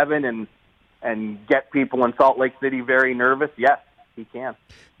 6 or 7, and get people in Salt Lake City very nervous? Yes. He can.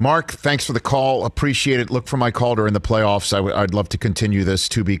 Mark, thanks for the call. Appreciate it. Look for my call during the playoffs. I'd love to continue this,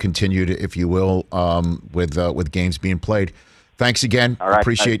 to be continued, if you will, with games being played. Thanks again. All right.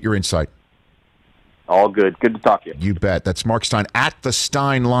 Appreciate your insight. All good. Good to talk to you. You bet. That's Marc Stein at the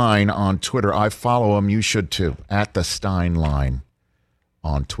Stein Line on Twitter. I follow him. You should too. At the Stein Line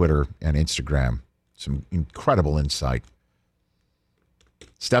on Twitter and Instagram. Some incredible insight.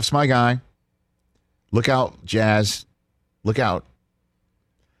 Steph's my guy. Look out, Jazz. Look out.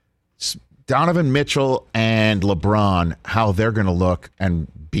 Donovan Mitchell and LeBron, how they're going to look and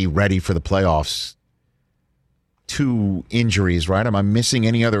be ready for the playoffs. 2 injuries, right? Am I missing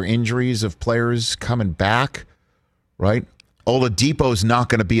any other injuries of players coming back? Right? Oladipo's not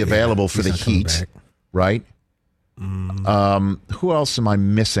going to be available for the Heat, right? Who else am I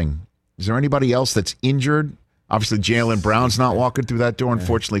missing? Is there anybody else that's injured? Obviously, Jaylen Brown's not walking through that door,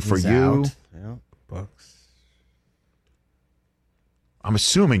 unfortunately for you. Yeah, Bucks. I'm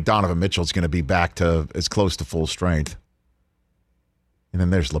assuming Donovan Mitchell's going to be back to as close to full strength. And then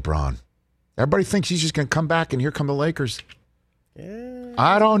there's LeBron. Everybody thinks he's just going to come back, and here come the Lakers. Yeah.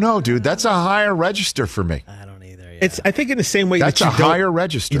 I don't know, dude. That's a higher register for me. I don't either. Yeah. I think in the same way that's a higher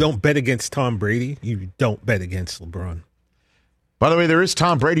register. You don't bet against Tom Brady. You don't bet against LeBron. By the way, there is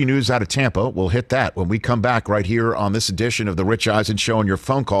Tom Brady news out of Tampa. We'll hit that when we come back right here on this edition of the Rich Eisen Show, and your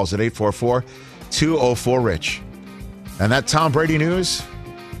phone calls at 844-204-RICH. And that Tom Brady news,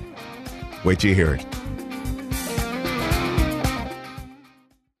 wait till you hear it.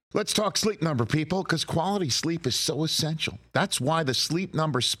 Let's talk Sleep Number, people, because quality sleep is so essential. That's why the Sleep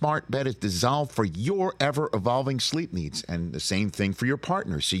Number smart bed is designed for your ever-evolving sleep needs, and the same thing for your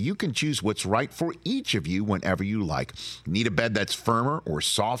partner, so you can choose what's right for each of you whenever you like. Need a bed that's firmer or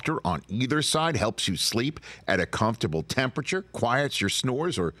softer on either side, helps you sleep at a comfortable temperature, quiets your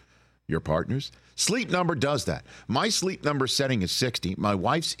snores or your partner's? Sleep Number does that. My Sleep Number setting is 60. My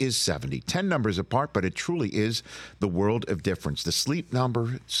wife's is 70. 10 numbers apart, but it truly is the world of difference. The Sleep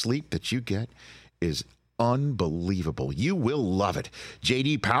Number sleep that you get is unbelievable. You will love it.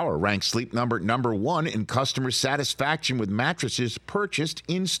 J.D. Power ranks Sleep Number number 1 in customer satisfaction with mattresses purchased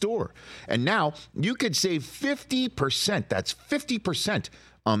in store. And now you could save 50%. That's 50%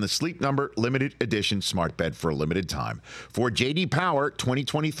 on the Sleep Number limited edition smart bed for a limited time. For J.D. Power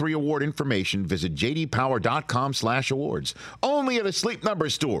 2023 award information, visit jdpower.com/awards. Only at a Sleep Number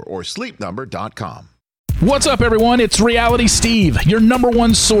store or sleepnumber.com. What's up, everyone? It's Reality Steve, your number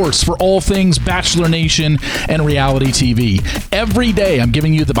one source for all things Bachelor Nation and reality TV. Every day, I'm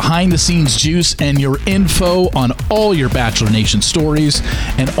giving you the behind-the-scenes juice and your info on all your Bachelor Nation stories,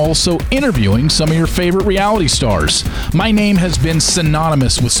 and also interviewing some of your favorite reality stars. My name has been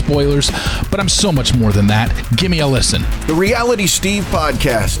synonymous with spoilers, but I'm so much more than that. Give me a listen. The Reality Steve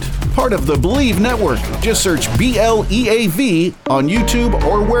Podcast, part of the Believe Network. Just search BLEAV on YouTube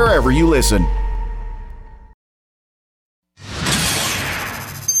or wherever you listen.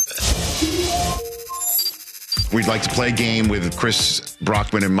 We'd like to play a game with Chris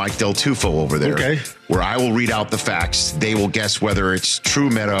Brockman and Mike Del Tufo over there. Okay. Where I will read out the facts. They will guess whether it's true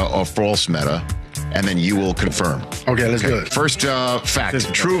meta or false meta, and then you will confirm. Okay, let's do it. First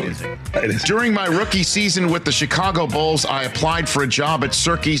fact. True. During my rookie season with the Chicago Bulls, I applied for a job at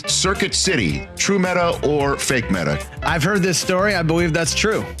Circuit City. True meta or fake meta? I've heard this story. I believe that's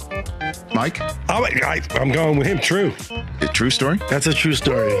true. Mike? I'm going with him. True. A true story? That's a true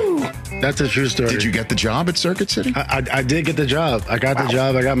story. That's a true story. Did you get the job at Circuit City? I did get the job. I got the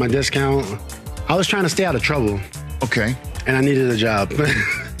job. I got my discount. I was trying to stay out of trouble. Okay. And I needed a job.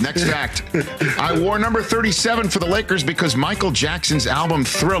 Next fact. I wore number 37 for the Lakers because Michael Jackson's album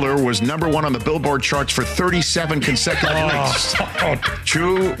Thriller was number one on the Billboard charts for 37 consecutive weeks.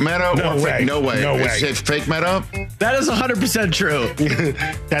 True meta or fake? No way. No way. Is it fake meta? That is 100% true.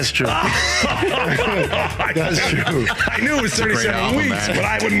 That's true. That's true. I knew it was 37 weeks, man. but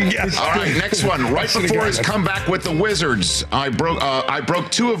I wouldn't guess. All right, next one. Right before his comeback with the Wizards, I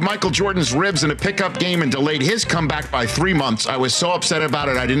broke two of Michael Jordan's ribs in a pickup game and delayed his comeback by 3 months. I was so upset about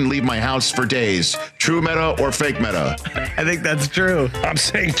it, I didn't leave my house for days. True meta or fake meta? I think that's true. I'm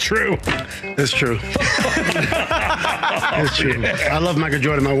saying true. It's true. It's true. I love Michael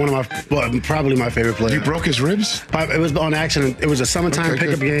Jordan. Probably my favorite player. You broke his ribs? It was on accident. It was a summertime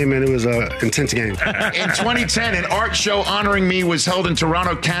pickup game, and it was an intense game. In 2010, an art show honoring me was held in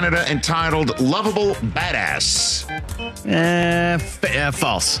Toronto, Canada, entitled Lovable Badass.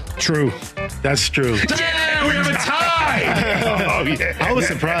 False. True. That's true. Damn, we have a tie! Oh, yeah. I was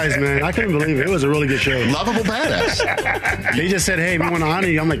surprised, man. I couldn't believe it. It was a really good show. Lovable Badass. They just said, hey, we want to honor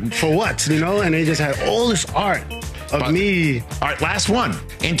you. I'm like, for what? You know? And they just had all this art of me. All right, last one.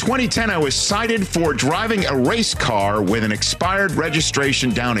 In 2010, I was cited for driving a race car with an expired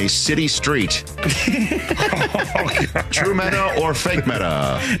registration down a city street. True meta or fake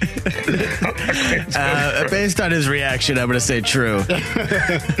meta? Based on his reaction, I'm going to say true.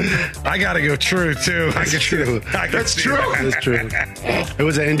 I got to go true, too. That's true. That's true. That's true. It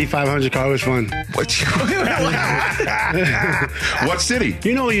was an Indy 500 car. It was fun. What city?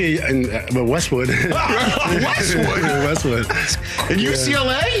 You know, in Westwood. Westwood. Westwood. In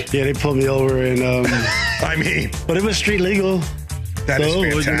UCLA? Yeah, they pulled me over and but it was street legal. That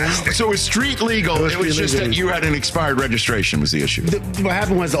is fantastic. So it was street legal. It was just that you had an expired registration was the issue. What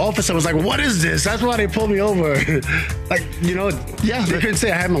happened was the officer was like, what is this? That's why they pulled me over. Like, you know, yeah, they couldn't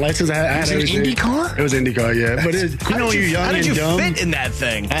say I had my license. I had it was an Indy car? It was an Indy car, yeah. But you're young how did you and dumb. fit in that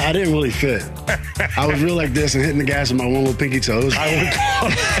thing? I didn't really fit. I was real like this and hitting the gas with my one little pinky toes.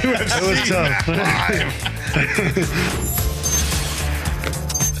 It was tough.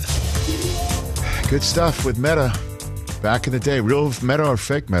 Good stuff with meta. Back in the day, real meta or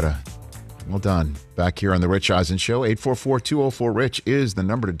fake meta? Well done. Back here on the Rich Eisen Show, 844-204-RICH is the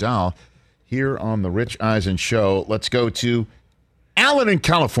number to dial here on the Rich Eisen Show. Let's go to Alan in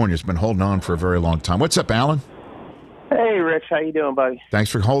California. Has been holding on for a very long time. What's up, Alan? Hey, Rich. How you doing, buddy? Thanks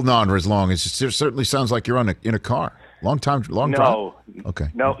for holding on for as long. It certainly sounds like you're in a car. Long drive? No. Okay.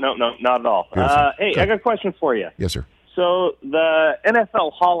 No, not at all. Hey, I got a question for you. Yes, sir. So the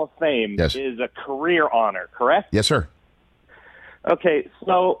NFL Hall of Fame Yes. is a career honor, correct? Yes, sir. Okay,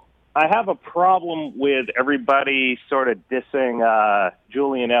 so I have a problem with everybody sort of dissing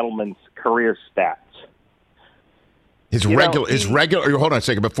Julian Edelman's career stats. His regular. Hold on a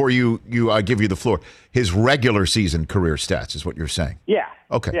second before you give you the floor. His regular season career stats is what you're saying. Yeah.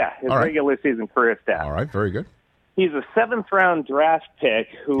 Okay. Yeah, his All right. regular season career stats. All right. Very good. He's a 7th-round draft pick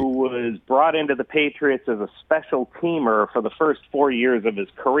who was brought into the Patriots as a special teamer for the first 4 years of his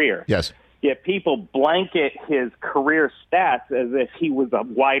career. Yes. Yet people blanket his career stats as if he was a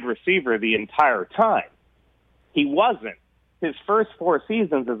wide receiver the entire time. He wasn't. His first 4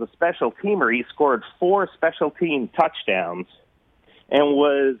 seasons as a special teamer, he scored 4 special team touchdowns and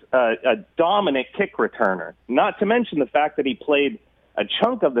was a dominant kick returner. Not to mention the fact that he played a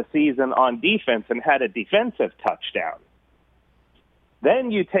chunk of the season on defense and had a defensive touchdown.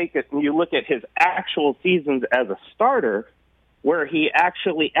 Then you take it and you look at his actual seasons as a starter, where he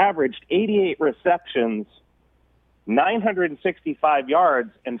actually averaged 88 receptions, 965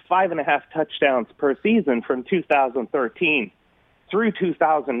 yards and 5.5 touchdowns per season from 2013 through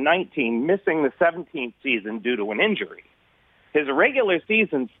 2019, missing the 17th season due to an injury. His regular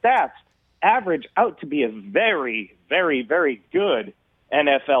season stats average out to be a very, very, very good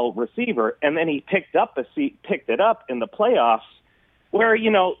NFL receiver, and then he picked it up in the playoffs where,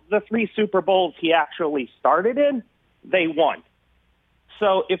 the 3 Super Bowls he actually started in, they won.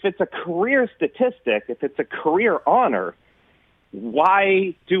 So if it's a career statistic, if it's a career honor,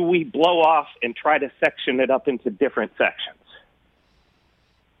 why do we blow off and try to section it up into different sections?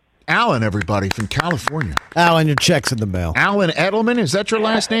 Alan, everybody, from California. Alan, your check's in the mail. Alan Edelman, is that your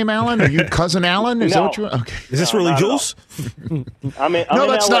last name, Alan? Are you cousin Alan? Is that what you? Okay. Is this really Jules? I'm in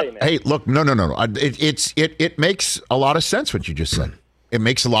that's LA, not. man. Hey, look, no. It makes a lot of sense what you just said. It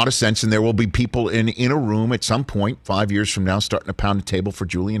makes a lot of sense, and there will be people in a room at some point 5 years from now starting to pound the table for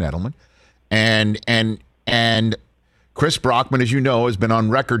Julian Edelman, and Chris Brockman, as you know, has been on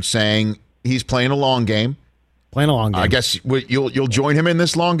record saying he's playing a long game. Playing a long game. I guess you'll join him in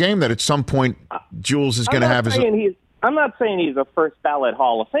this long game. That at some point Jules is going to have his. I'm not saying he's a first ballot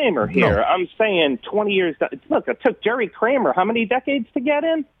Hall of Famer here. No. I'm saying 20 years. Look, it took Jerry Kramer how many decades to get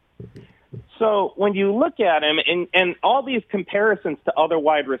in? So when you look at him and all these comparisons to other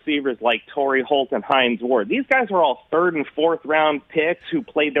wide receivers like Torrey Holt and Hines Ward, these guys are all 3rd and 4th round picks who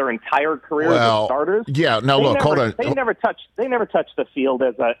played their entire career as starters. Yeah. Now look, hold on. They never touched the field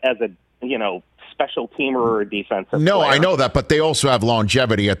as a special teamer or a defensive player. I know that, but they also have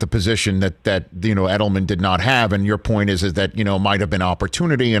longevity at the position that Edelman did not have. And your point is that might have been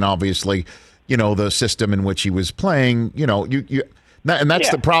opportunity, and obviously the system in which he was playing. And that's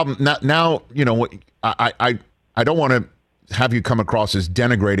the problem. Now, I don't want to have you come across as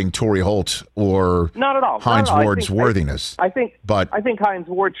denigrating Torrey Holt or not at all. Hines Ward's worthiness. I think Hines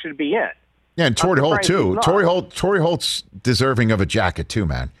Ward should be in. Yeah, and Torrey Holt too. Torrey Holt's deserving of a jacket too,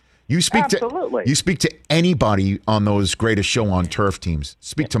 man. You speak to anybody on those Greatest Show on Turf teams.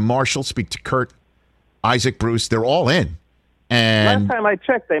 Speak to Marshall, speak to Kurt, Isaac Bruce. They're all in. And last time I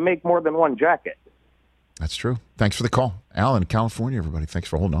checked, they make more than one jacket. That's true. Thanks for the call. Alan, California, everybody. Thanks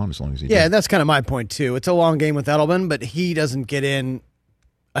for holding on as long as you did. Yeah, that's kind of my point, too. It's a long game with Edelman, but he doesn't get in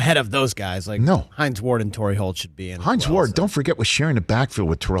ahead of those guys. No. Hines Ward and Torrey Holt should be in. Hines Ward, don't forget, was sharing the backfield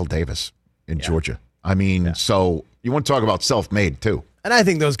with Terrell Davis in Georgia. I mean, so you want to talk about self-made, too. And I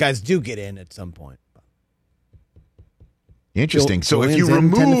think those guys do get in at some point. Interesting. So if you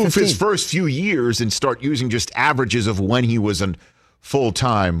remove his first few years and start using just averages of when he was a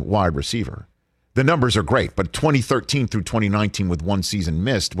full-time wide receiver, the numbers are great. But 2013 through 2019 with one season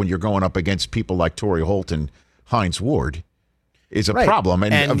missed, when you're going up against people like Torrey Holt and Hines Ward, is a problem.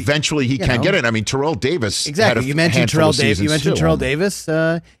 And eventually he can get it. I mean, Terrell Davis. Exactly. You mentioned Terrell Davis. Terrell Davis.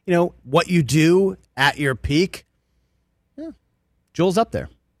 What you do at your peak. Jules up there.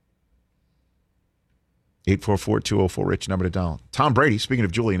 844-204-RICH, number to dial. Tom Brady, speaking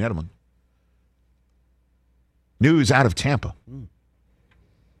of Julian Edelman. News out of Tampa.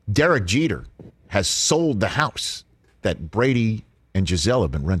 Derek Jeter has sold the house that Brady and Giselle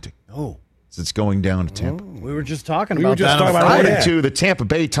have been renting. Oh. It's going down to Tampa. We were just talking about that. According to the Tampa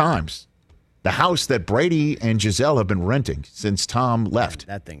Bay Times, the house that Brady and Giselle have been renting since Tom left.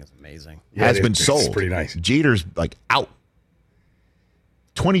 That thing is amazing. Has been sold. It's pretty nice. Jeter's out.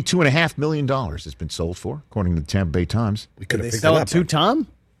 $22.5 million has been sold for, according to the Tampa Bay Times. Did they sell it to Tom?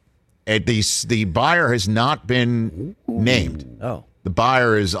 The buyer has not been named. Oh. The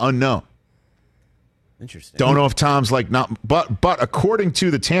buyer is unknown. Interesting. Don't know if Tom's but according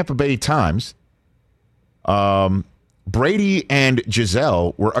to the Tampa Bay Times, Brady and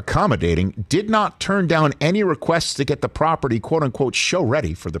Giselle were accommodating, did not turn down any requests to get the property, quote unquote, show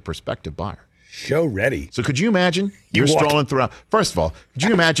ready for the prospective buyer. Show ready. So could you imagine you're strolling throughout? First of all, could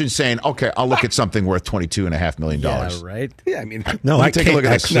you imagine saying, okay, I'll look at something worth $22.5 million? Yeah, right. Yeah, I mean, I take a look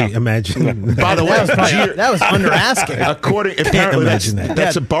at actually imagine. By the way, that was under asking. Apparently,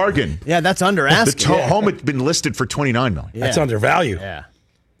 that's a bargain. Yeah, that's under asking. The home had been listed for $29 million. Yeah. That's undervalued. Yeah.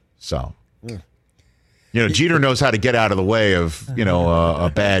 So, Jeter knows how to get out of the way of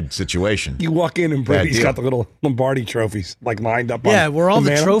a bad situation. You walk in and Brady's got the little Lombardi trophies lined up. Yeah, were all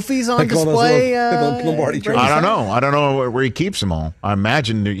the trophies on display? Lombardi trophies. I don't know where he keeps them all. I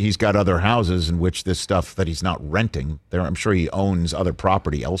imagine he's got other houses in which this stuff that he's not renting. I'm sure he owns other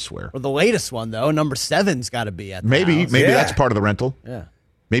property elsewhere. Well, the latest one though, number 7's got to be at the maybe house. That's part of the rental. Yeah.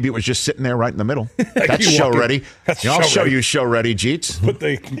 Maybe it was just sitting there right in the middle. That's show ready. I'll show you show ready, Jeets. Put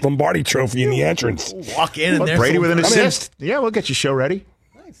the Lombardi trophy in the entrance. Walk in and there's Brady with an assist. Yeah, we'll get you show ready.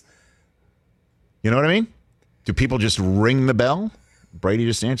 Nice. You know what I mean? Do people just ring the bell? Brady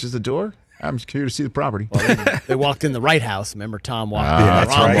just answers the door? I'm curious to see the property. Well, they walked in the right house. Remember, Tom walked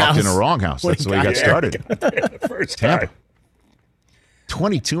walked in the wrong house. That's the way he got started. First Tampa. time.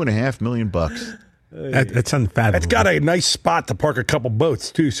 $22.5 million. That's unfathomable. It's got a nice spot to park a couple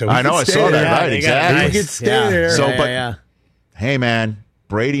boats, too. So I know, I saw that. Right, exactly. You can stay there. So, hey, man,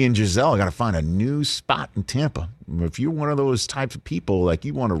 Brady and Giselle got to find a new spot in Tampa. If you're one of those types of people, like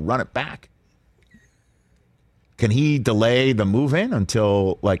you want to run it back, can he delay the move-in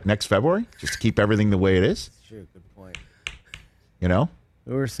until, like, next February, just to keep everything the way it is? Sure, good point. You know?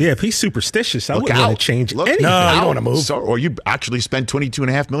 Yeah, if he's superstitious, I wouldn't want to change anything. No, you don't want to move. Or you actually spend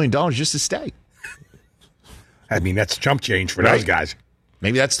 $22.5 million just to stay. I mean, that's chump change for those guys.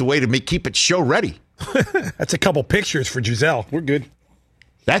 Maybe that's the way to keep it show ready. That's a couple pictures for Giselle. We're good.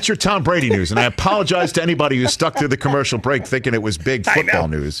 That's your Tom Brady news, and I apologize to anybody who stuck through the commercial break thinking it was big football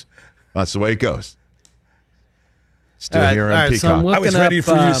news. That's the way it goes. Still here on Peacock. So I was ready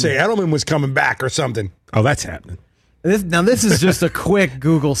for you to say Edelman was coming back or something. Oh, that's happening. This is just a quick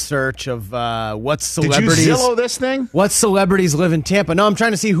Google search of what celebrities. Did you Zillow this thing? What celebrities live in Tampa? No, I'm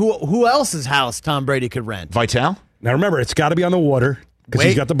trying to see who else's house Tom Brady could rent. Vital? Now remember, it's got to be on the water because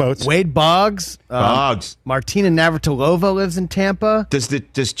he's got the boats. Wade Boggs. Martina Navratilova lives in Tampa.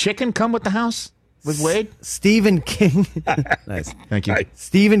 Does Chicken come with the house with Wade? Stephen King. Nice. Thank you.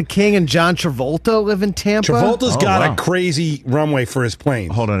 Stephen King and John Travolta live in Tampa. Travolta's got a crazy runway for his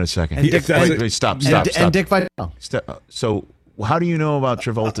plane. Hold on a second. And Stop. And Dick Vitale. So how do you know about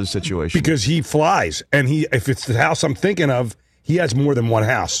Travolta's situation? Because he flies, and if it's the house I'm thinking of, he has more than one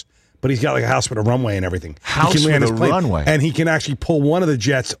house. But he's got like a house with a runway and everything. House with a runway? And he can actually pull one of the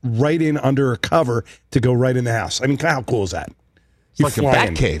jets right in under a cover to go right in the house. I mean, how cool is that? It's like a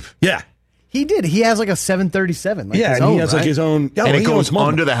bat cave. Yeah. He did. He has like a 737. Like yeah, his and own, he has like his own. Yeah, and it goes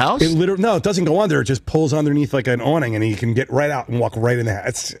under the house? No, it doesn't go under. It just pulls underneath like an awning, and he can get right out and walk right in the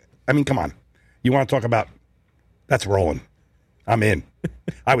house. I mean, come on. You want to talk about that's rolling. I'm in.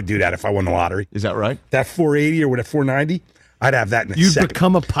 I would do that if I won the lottery. Is that right? That 480 or what, 490? I'd have that in a second. You'd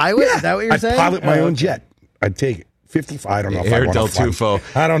become a pilot? Yeah. Is that what you're saying? I'd pilot my own jet. I'd take it. 55. I don't know if I want to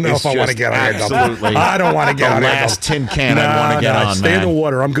Tufo. I don't know if I want to get on Air Del Tufo. I don't want to get on Air Del Tufo. The last tin can I want to get on, Stay in the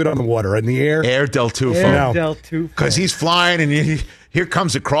water. I'm good on the water. In the air. Air Del Tufo. Air Del Tufo. Because he's flying, and here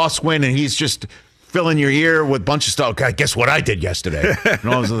comes a crosswind, and he's just filling your ear with a bunch of stuff. Okay, guess what I did yesterday?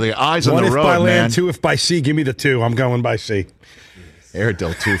 And all the eyes on the road, man. 1 if by land, 2 if by sea. Give me the 2. I'm going by sea. Air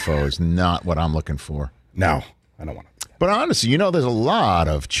Del Tufo is not what I'm looking for. No, I don't want to. But honestly, there's a lot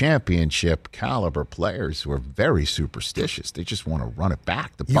of championship caliber players who are very superstitious. They just want to run it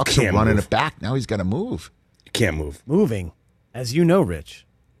back. The Bucks are running it back. Now he's got to move. You can't move. Moving, as you know, Rich,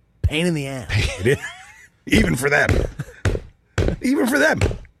 pain in the ass. It is. Even for them. Even for them.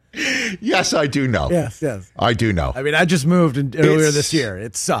 Yes, I do know. Yes. I do know. I mean, I just moved earlier this year.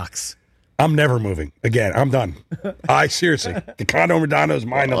 It sucks. I'm never moving again. I'm done. Seriously, the condo Redondo is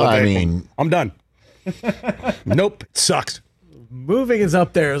mine. I'm done. Nope, it sucks. Moving is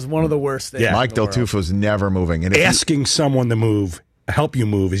up there as one of the worst things. Yeah, Mike Del Tufo's never moving. And asking someone to move, help you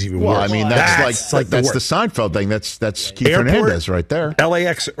move, is even worse. I mean, that's the Seinfeld thing. That's Keith Hernandez right there.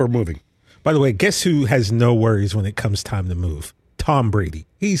 LAX or moving. By the way, guess who has no worries when it comes time to move? Tom Brady.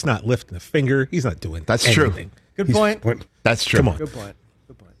 He's not lifting a finger. He's not doing anything. Good point. That's true. Come on. Good point.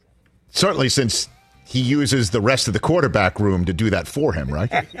 Certainly, since he uses the rest of the quarterback room to do that for him, right?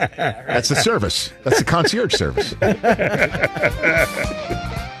 That's the service. That's the concierge service.